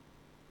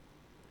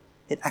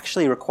 It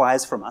actually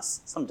requires from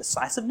us some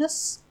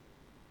decisiveness,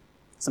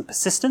 some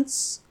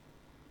persistence,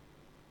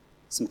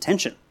 some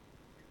attention.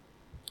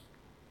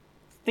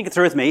 Think it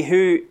through with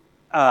me.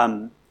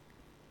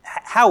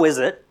 How is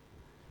it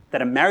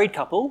that a married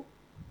couple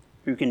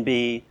who can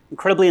be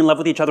incredibly in love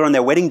with each other on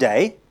their wedding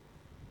day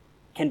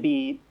can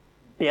be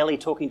barely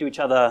talking to each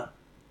other,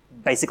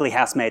 basically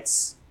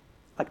housemates,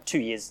 like in 2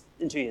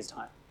 years'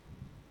 time?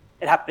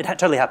 It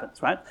totally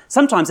happens, right?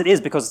 Sometimes it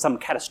is because of some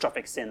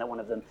catastrophic sin that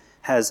one of them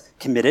has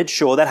committed.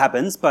 Sure, that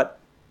happens, but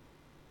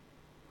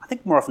I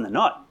think more often than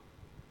not,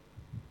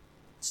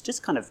 it's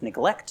just kind of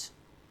neglect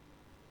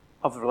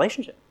of the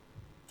relationship.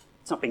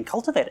 It's not being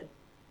cultivated.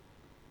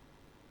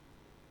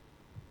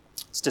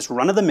 It's just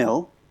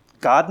run-of-the-mill,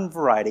 garden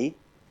variety,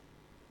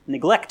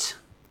 neglect.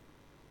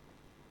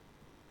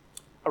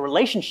 A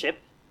relationship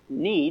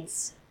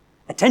needs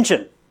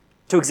attention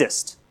to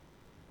exist,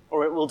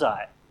 or it will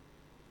die.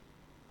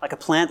 Like a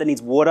plant that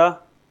needs water,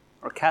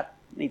 or a cat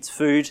that needs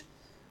food,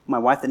 or my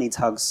wife that needs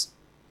hugs.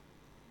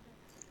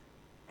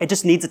 It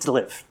just needs it to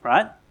live,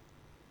 right?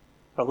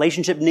 A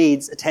relationship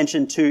needs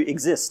attention to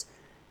exist.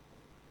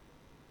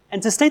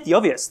 And to state the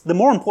obvious, the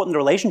more important the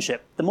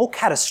relationship, the more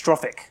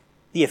catastrophic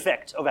the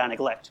effect of our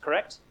neglect,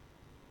 correct?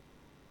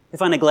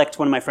 If I neglect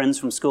one of my friends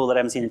from school that I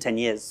haven't seen in 10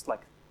 years,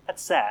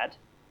 that's sad,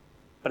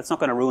 but it's not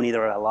going to ruin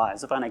either of our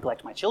lives. If I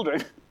neglect my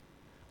children,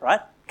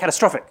 right?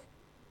 Catastrophic.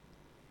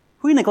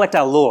 If we neglect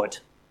our Lord,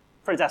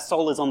 friends, our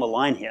soul is on the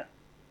line here.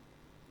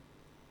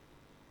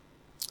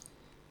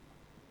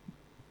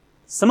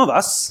 Some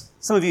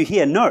of you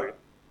here know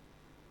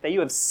that you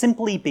have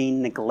simply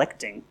been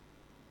neglecting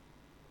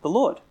the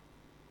Lord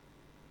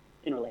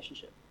in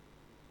relationship.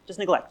 Just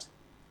neglect.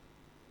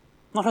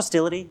 Not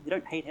hostility. You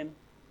don't hate him.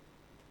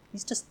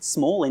 He's just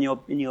small in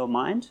your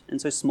mind and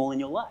so small in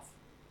your life.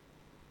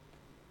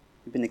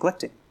 You've been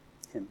neglecting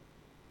him.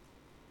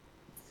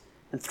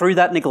 And through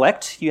that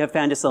neglect, you have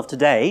found yourself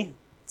today,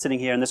 sitting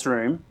here in this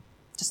room,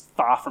 just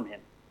far from him.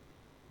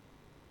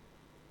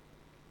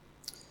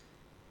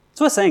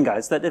 So we're saying,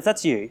 guys, that if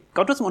that's you,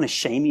 God doesn't want to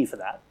shame you for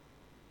that.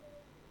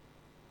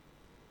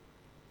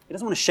 He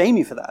doesn't want to shame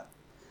you for that.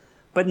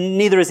 But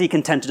neither is he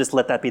content to just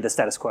let that be the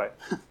status quo.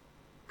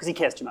 Because he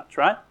cares too much,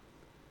 right?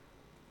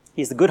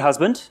 He's the good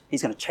husband.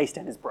 He's going to chase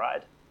down his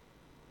bride.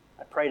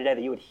 I pray today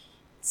that you would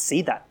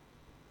see that.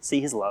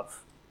 See his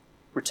love.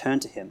 Return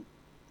to him.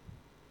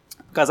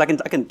 Guys, I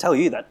can tell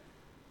you that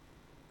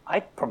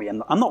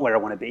I'm not where I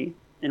want to be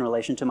in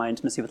relation to my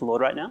intimacy with the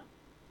Lord right now.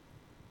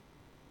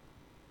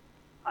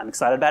 I'm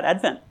excited about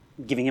Advent,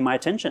 giving him my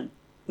attention,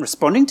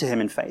 responding to him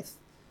in faith.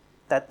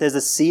 That there's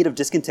a seed of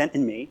discontent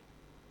in me,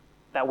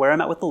 that where I'm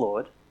at with the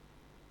Lord,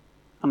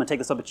 I'm going to take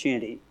this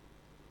opportunity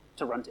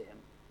to run to him.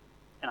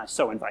 And I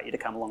so invite you to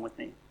come along with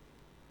me.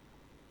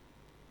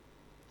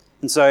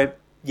 And so,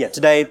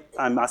 today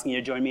I'm asking you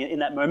to join me in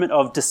that moment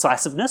of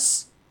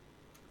decisiveness,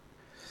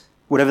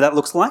 whatever that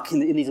looks like in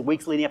these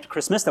weeks leading up to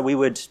Christmas, that we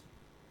would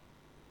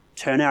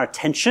turn our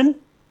attention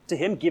to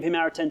him, give him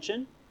our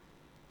attention,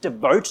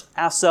 devote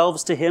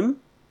ourselves to him,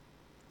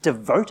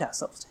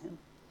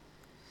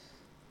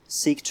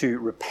 seek to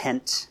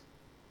repent,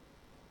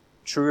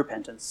 true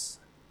repentance,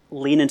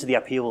 lean into the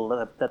upheaval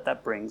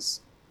that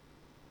brings,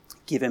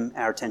 give him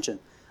our attention.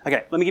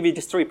 Okay, let me give you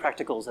just 3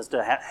 practicals as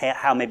to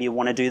how maybe you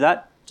want to do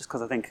that, just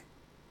because I think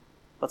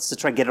let's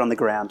just try and get it on the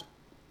ground.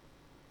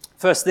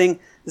 First thing,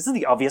 this is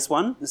the obvious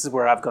one. This is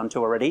where I've gone to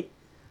already.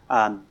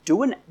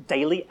 Do a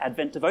daily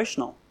Advent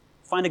devotional.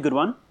 Find a good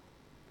one.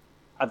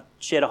 I've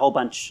shared a whole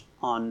bunch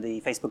on the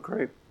Facebook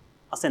group.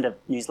 I'll send a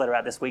newsletter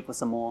out this week with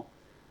some more.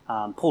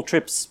 Paul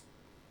Tripp's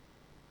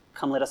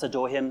Come Let Us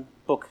Adore Him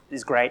book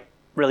is great.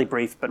 Really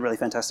brief, but really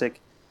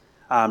fantastic.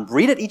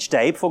 Read it each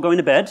day before going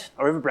to bed,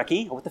 or over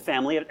brekkie, or with the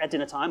family at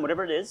dinner time,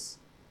 whatever it is.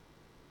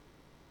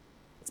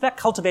 It's about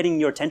cultivating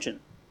your attention,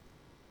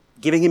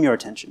 giving him your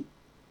attention.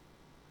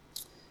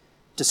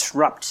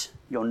 Disrupt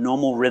your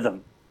normal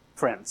rhythm,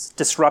 friends.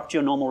 Disrupt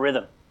your normal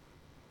rhythm.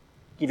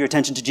 Give your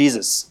attention to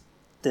Jesus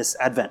this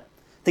Advent.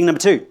 Thing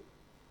number 2.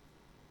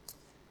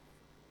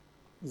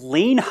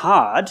 Lean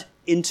hard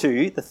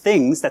into the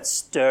things that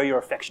stir your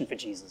affection for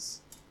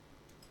Jesus.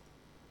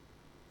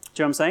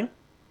 Do you know what I'm saying?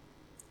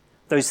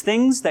 Those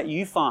things that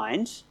you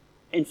find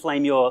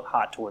inflame your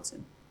heart towards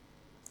him.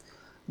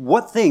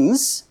 What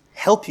things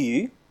help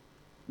you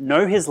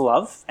know his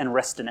love and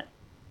rest in it?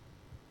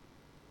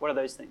 What are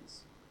those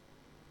things?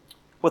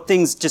 What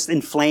things just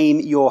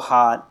inflame your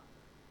heart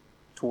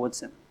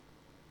towards him?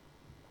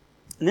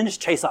 And then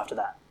just chase after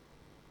that.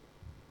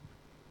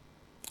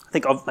 I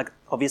think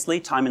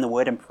obviously time in the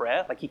Word and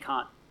prayer, he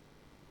can't,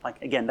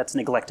 again, that's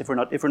neglect if we're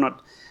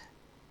not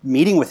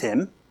meeting with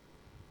him.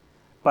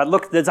 But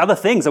look, there's other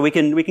things that we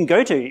can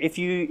go to. If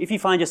you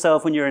find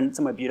yourself when you're in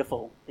somewhere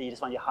beautiful, that you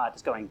just find your heart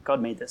just going,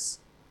 God made this.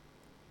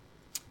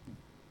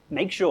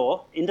 Make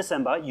sure in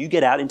December you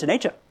get out into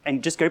nature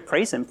and just go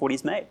praise him for what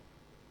he's made.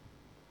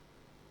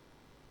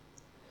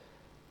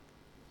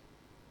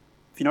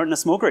 If you're not in a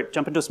small group,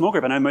 jump into a small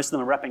group. I know most of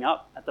them are wrapping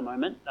up at the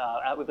moment.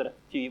 We've got a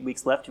few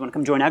weeks left. If you want to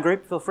come join our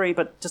group, feel free.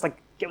 But just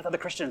get with other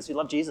Christians who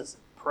love Jesus.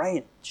 Pray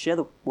and share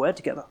the word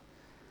together.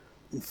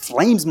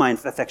 Inflames my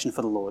affection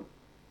for the Lord.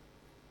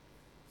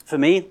 For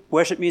me,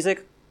 worship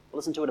music, I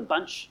listen to it a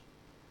bunch.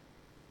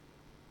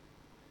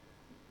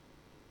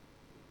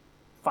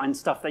 Find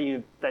stuff that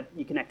you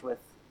connect with.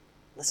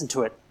 Listen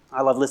to it.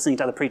 I love listening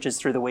to other preachers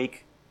through the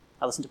week.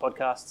 I listen to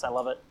podcasts. I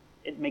love it.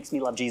 It makes me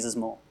love Jesus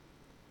more.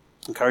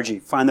 Encourage you.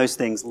 Find those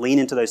things. Lean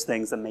into those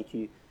things that make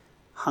you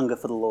hunger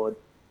for the Lord.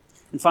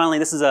 And finally,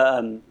 this is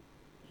a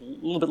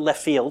little bit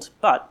left field,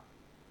 but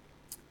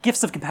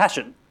gifts of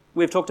compassion.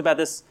 We've talked about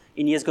this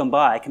in years gone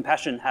by.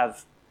 Compassion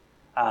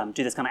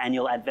do this kind of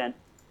annual Advent,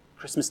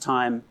 Christmas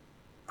time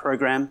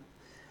program.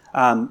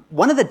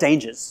 One of the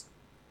dangers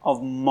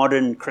of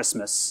modern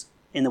Christmas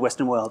in the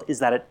Western world is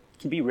that it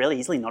can be really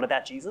easily not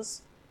about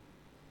Jesus.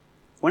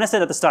 When I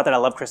said at the start that I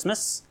love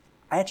Christmas,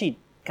 I actually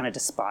kind of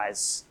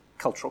despise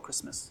cultural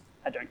Christmas.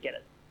 I don't get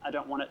it. I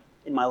don't want it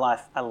in my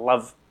life. I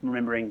love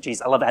remembering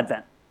Jesus. I love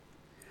Advent.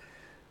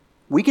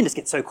 We can just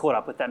get so caught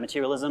up with that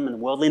materialism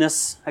and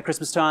worldliness at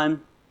Christmas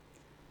time.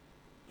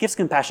 Gifts of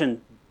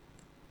compassion.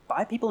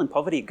 Buy people in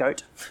poverty a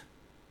goat.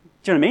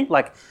 Do you know what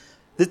I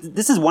mean?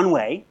 This is one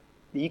way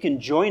that you can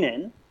join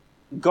in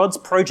God's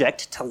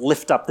project to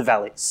lift up the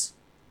valleys,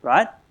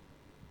 right?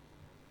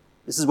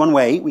 This is one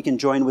way we can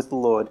join with the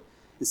Lord.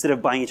 Instead of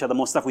buying each other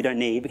more stuff we don't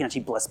need, we can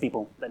actually bless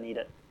people that need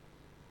it.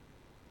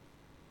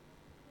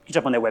 You can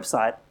jump on their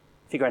website,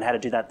 figure out how to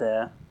do that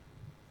there.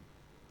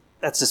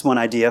 That's just one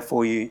idea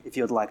for you if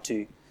you would like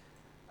to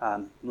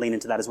lean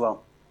into that as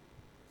well.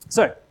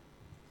 So,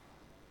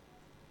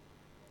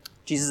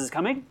 Jesus is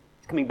coming.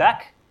 He's coming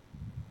back.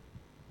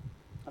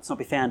 Let's not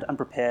be found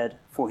unprepared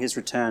for his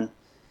return.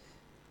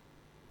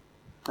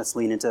 Let's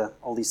lean into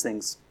all these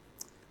things.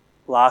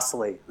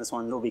 Lastly, this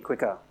one will be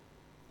quicker.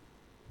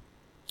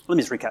 Let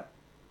me just recap.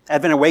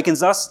 Advent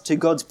awakens us to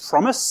God's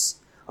promise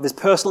of his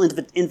personal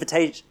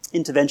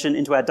intervention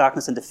into our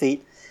darkness and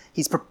defeat.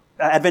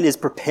 Advent is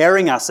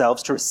preparing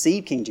ourselves to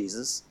receive King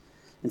Jesus.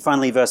 And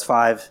finally, verse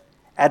 5,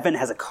 Advent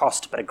has a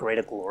cost but a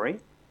greater glory.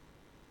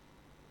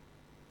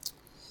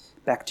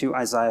 Back to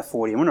Isaiah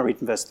 40. I want to read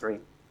from verse 3.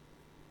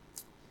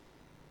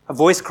 A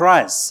voice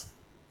cries,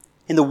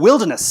 "In the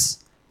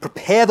wilderness,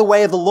 prepare the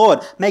way of the Lord.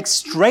 Make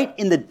straight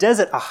in the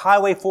desert a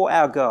highway for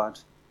our God.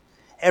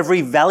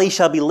 Every valley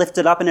shall be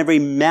lifted up, and every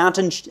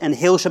mountain and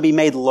hill shall be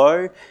made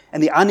low,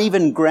 and the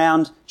uneven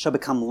ground shall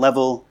become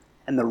level,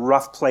 and the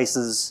rough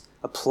places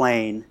a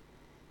plain.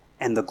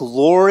 And the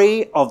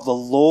glory of the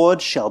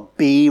Lord shall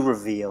be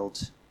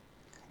revealed,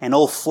 and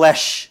all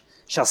flesh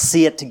shall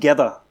see it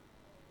together.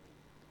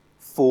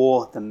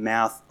 For the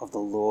mouth of the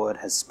Lord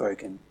has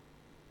spoken."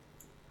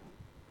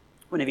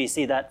 Whenever you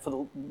see that, for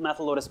the mouth of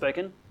the Lord has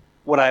spoken,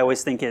 what I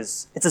always think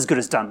is, it's as good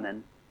as done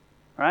then.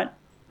 Right?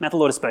 Mouth of the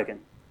Lord has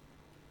spoken.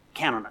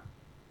 Count on it.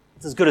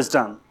 It's as good as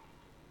done.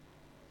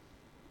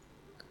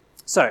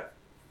 So,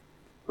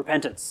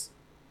 repentance.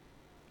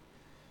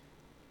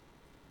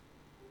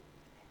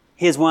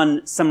 Here's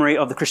one summary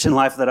of the Christian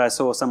life that I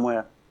saw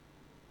somewhere.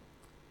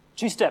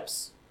 2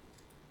 steps.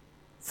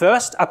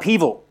 First,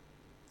 upheaval.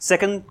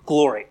 Second,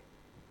 glory.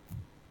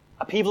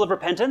 Upheaval of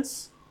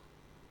repentance,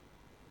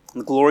 and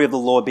the glory of the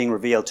Lord being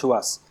revealed to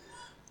us.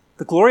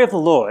 The glory of the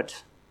Lord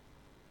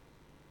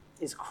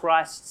is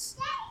Christ's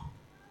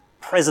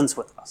presence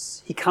with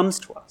us. He comes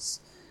to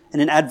us.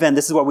 And in Advent,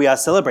 this is what we are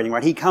celebrating,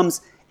 right? He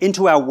comes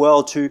into our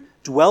world to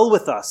dwell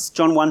with us.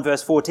 John 1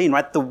 verse 14,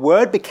 right? The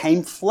Word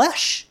became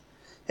flesh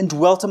and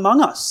dwelt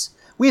among us.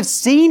 We have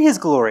seen his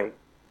glory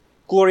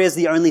glory as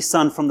the only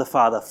Son from the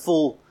Father,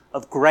 full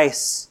of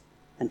grace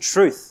and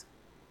truth.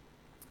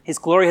 His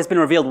glory has been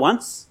revealed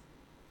once.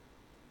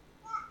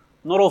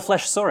 Not all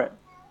flesh saw it.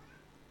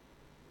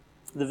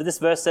 This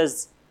verse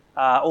says,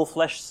 all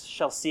flesh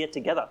shall see it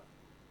together.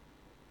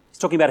 He's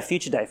talking about a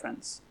future day,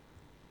 friends.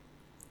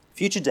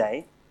 Future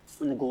day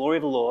when the glory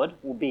of the Lord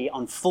will be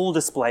on full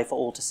display for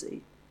all to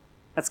see.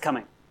 That's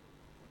coming.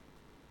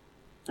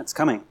 That's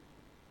coming.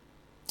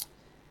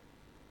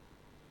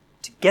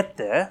 To get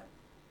there,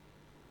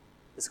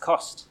 there's a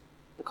cost.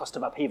 The cost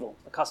of upheaval,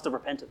 the cost of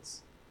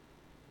repentance.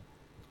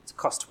 It's a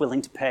cost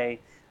willing to pay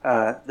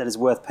that is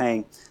worth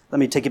paying. Let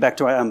me take you back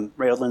to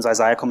Ray Ortlund's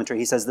Isaiah commentary.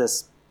 He says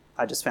this.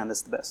 I just found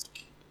this the best.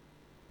 He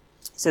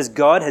says,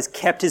 God has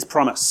kept his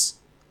promise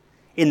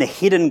in the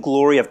hidden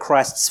glory of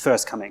Christ's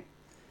first coming.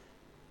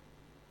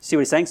 See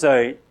what he's saying?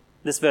 So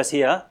this verse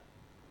here,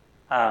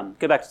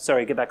 go back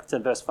to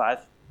verse 5.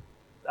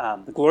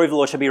 The glory of the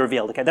Lord shall be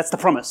revealed. Okay, that's the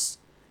promise.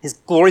 His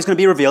glory is going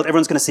to be revealed.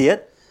 Everyone's going to see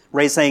it.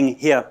 Ray's saying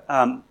here,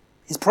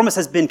 his promise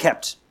has been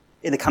kept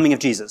in the coming of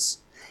Jesus.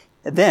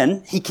 And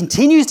then he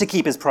continues to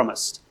keep his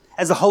promise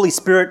as the Holy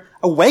Spirit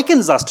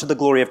awakens us to the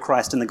glory of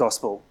Christ in the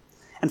gospel.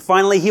 And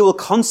finally, he will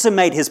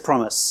consummate his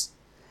promise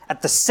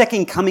at the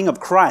second coming of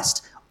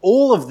Christ.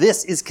 All of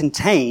this is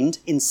contained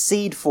in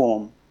seed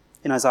form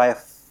in Isaiah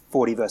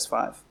 40 verse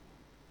 5.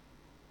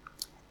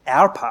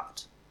 Our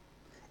part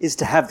is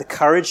to have the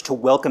courage to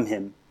welcome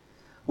him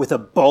with a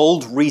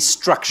bold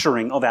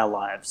restructuring of our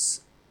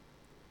lives.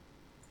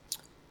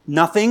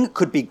 Nothing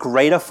could be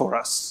greater for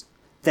us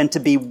than to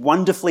be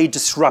wonderfully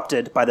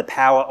disrupted by the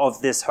power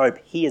of this hope.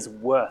 He is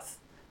worth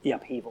the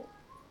upheaval.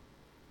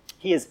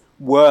 He is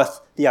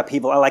worth the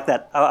upheaval. I like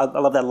that. I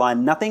love that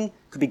line. Nothing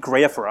could be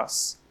greater for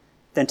us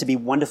than to be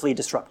wonderfully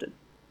disrupted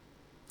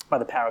by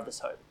the power of this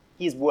hope.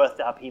 He is worth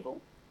the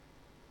upheaval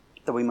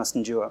that we must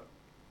endure.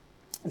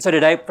 And so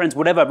today, friends,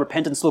 whatever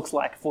repentance looks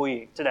like for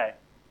you today,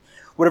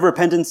 whatever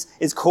repentance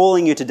is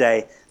calling you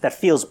today that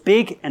feels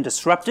big and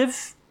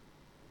disruptive,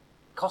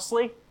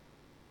 costly,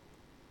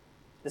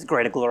 there's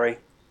greater glory.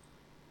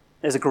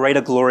 There's a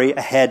greater glory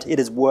ahead. It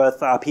is worth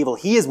the upheaval.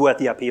 He is worth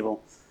the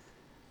upheaval.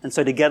 And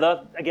so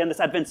together, again, this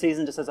Advent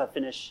season, just as I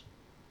finish,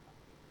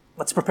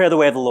 let's prepare the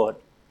way of the Lord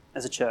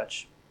as a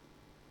church.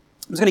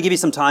 I'm just going to give you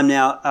some time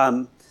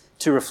now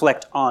to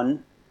reflect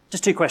on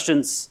just two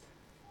questions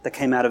that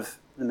came out of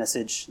the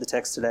message, the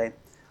text today.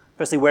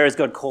 Firstly, where is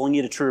God calling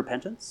you to true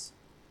repentance?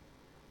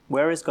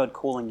 Where is God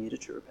calling you to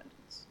true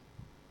repentance?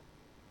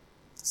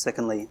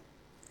 Secondly,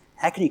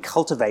 how can you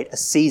cultivate a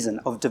season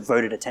of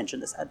devoted attention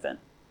this Advent?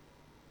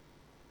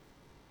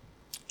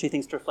 Two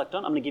things to reflect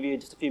on. I'm going to give you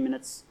just a few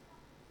minutes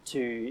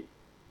to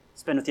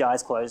spend with your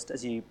eyes closed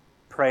as you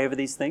pray over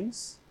these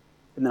things,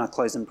 and then I'll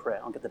close in prayer.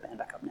 I'll get the band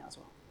back up now as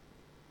well.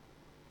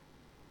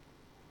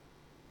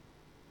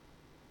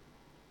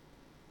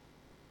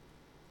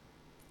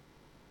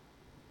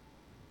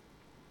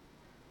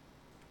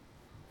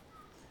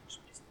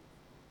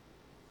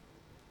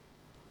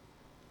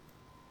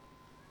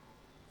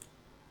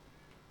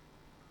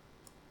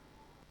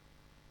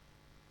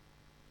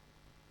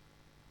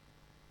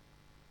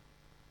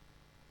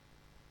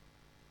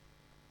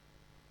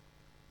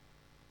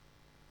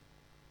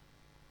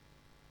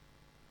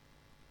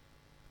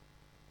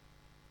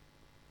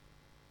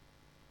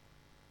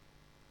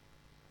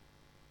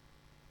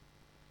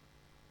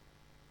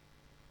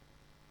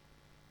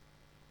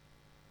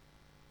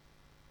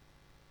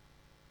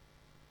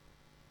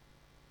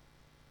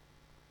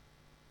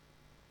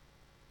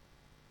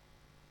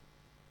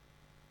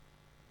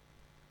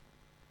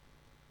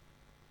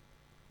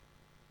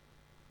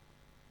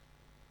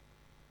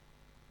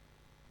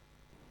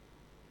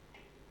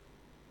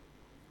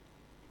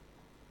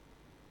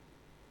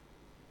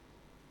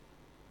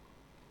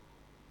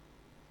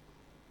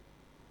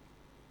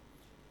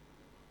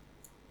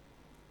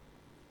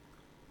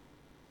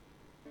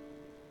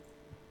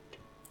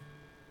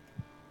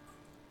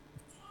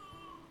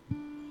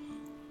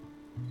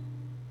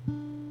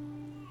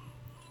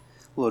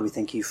 Lord, we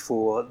thank you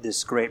for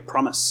this great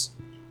promise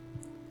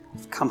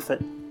of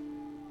comfort,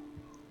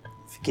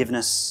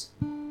 forgiveness,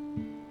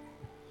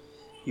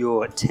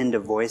 your tender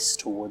voice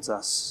towards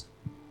us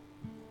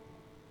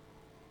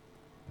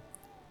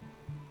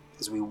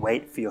as we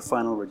wait for your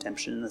final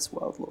redemption in this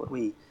world, Lord.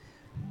 We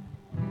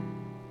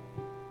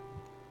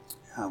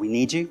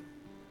need you.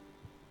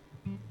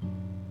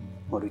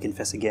 Lord, we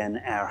confess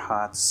again our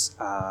hearts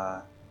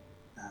are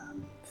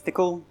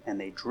fickle and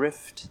they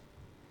drift,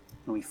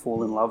 and we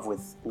fall in love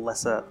with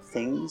lesser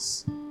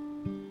things.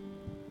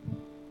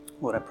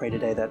 Lord, I pray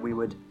today that we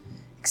would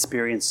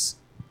experience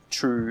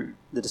the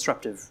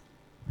disruptive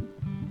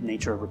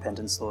nature of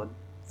repentance, Lord,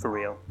 for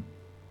real.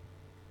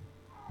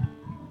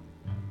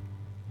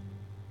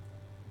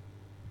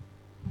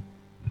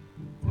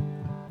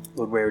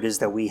 Lord, where it is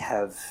that we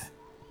have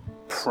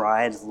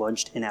pride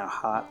lodged in our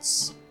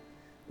hearts,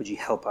 would you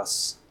help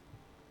us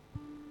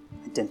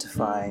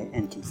identify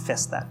and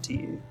confess that to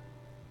you?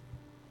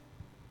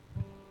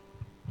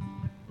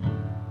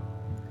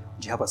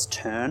 Would you help us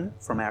turn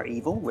from our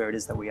evil, where it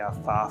is that we are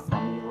far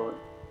from you, Lord?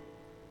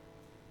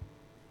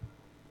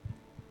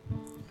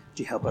 Would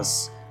you help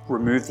us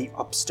remove the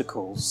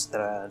obstacles that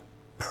are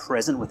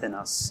present within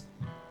us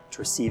to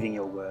receiving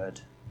your word?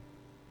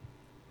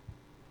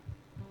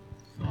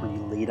 When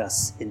you lead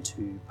us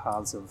into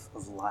paths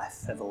of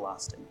life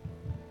everlasting.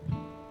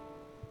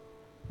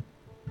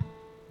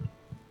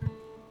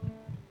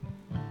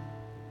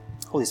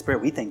 Holy Spirit,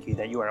 we thank you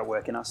that you are at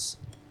work in us,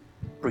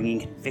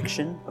 bringing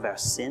conviction of our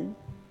sin.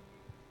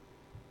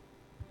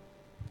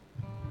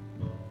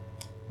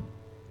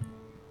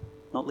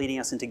 Not leading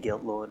us into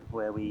guilt, Lord,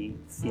 where we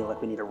feel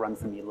like we need to run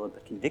from you, Lord,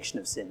 but conviction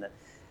of sin that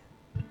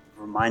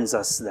reminds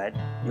us that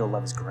your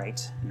love is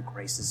great, your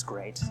grace is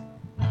great,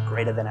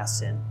 greater than our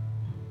sin.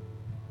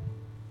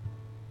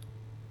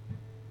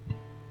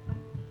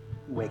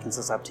 Wakens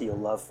us up to your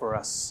love for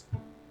us.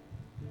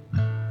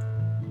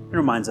 It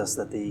reminds us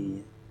that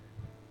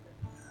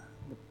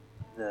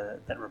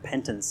that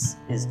repentance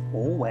is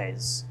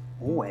always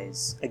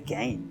a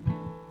gain.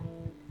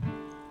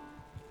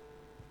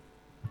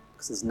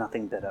 Because there's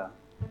nothing better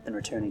than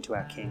returning to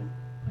our King.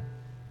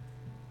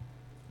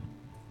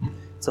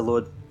 So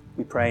Lord,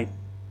 we pray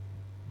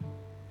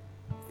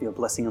for your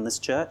blessing on this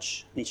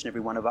church, on each and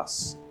every one of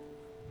us.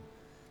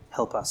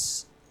 Help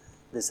us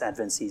this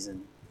Advent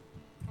season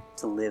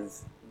to live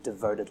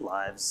devoted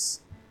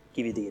lives,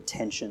 give you the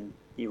attention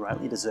you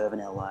rightly deserve in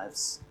our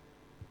lives,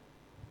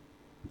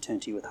 and turn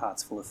to you with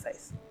hearts full of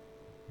faith.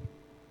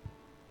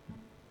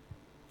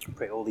 I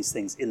pray all these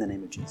things in the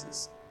name of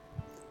Jesus.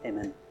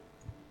 Amen.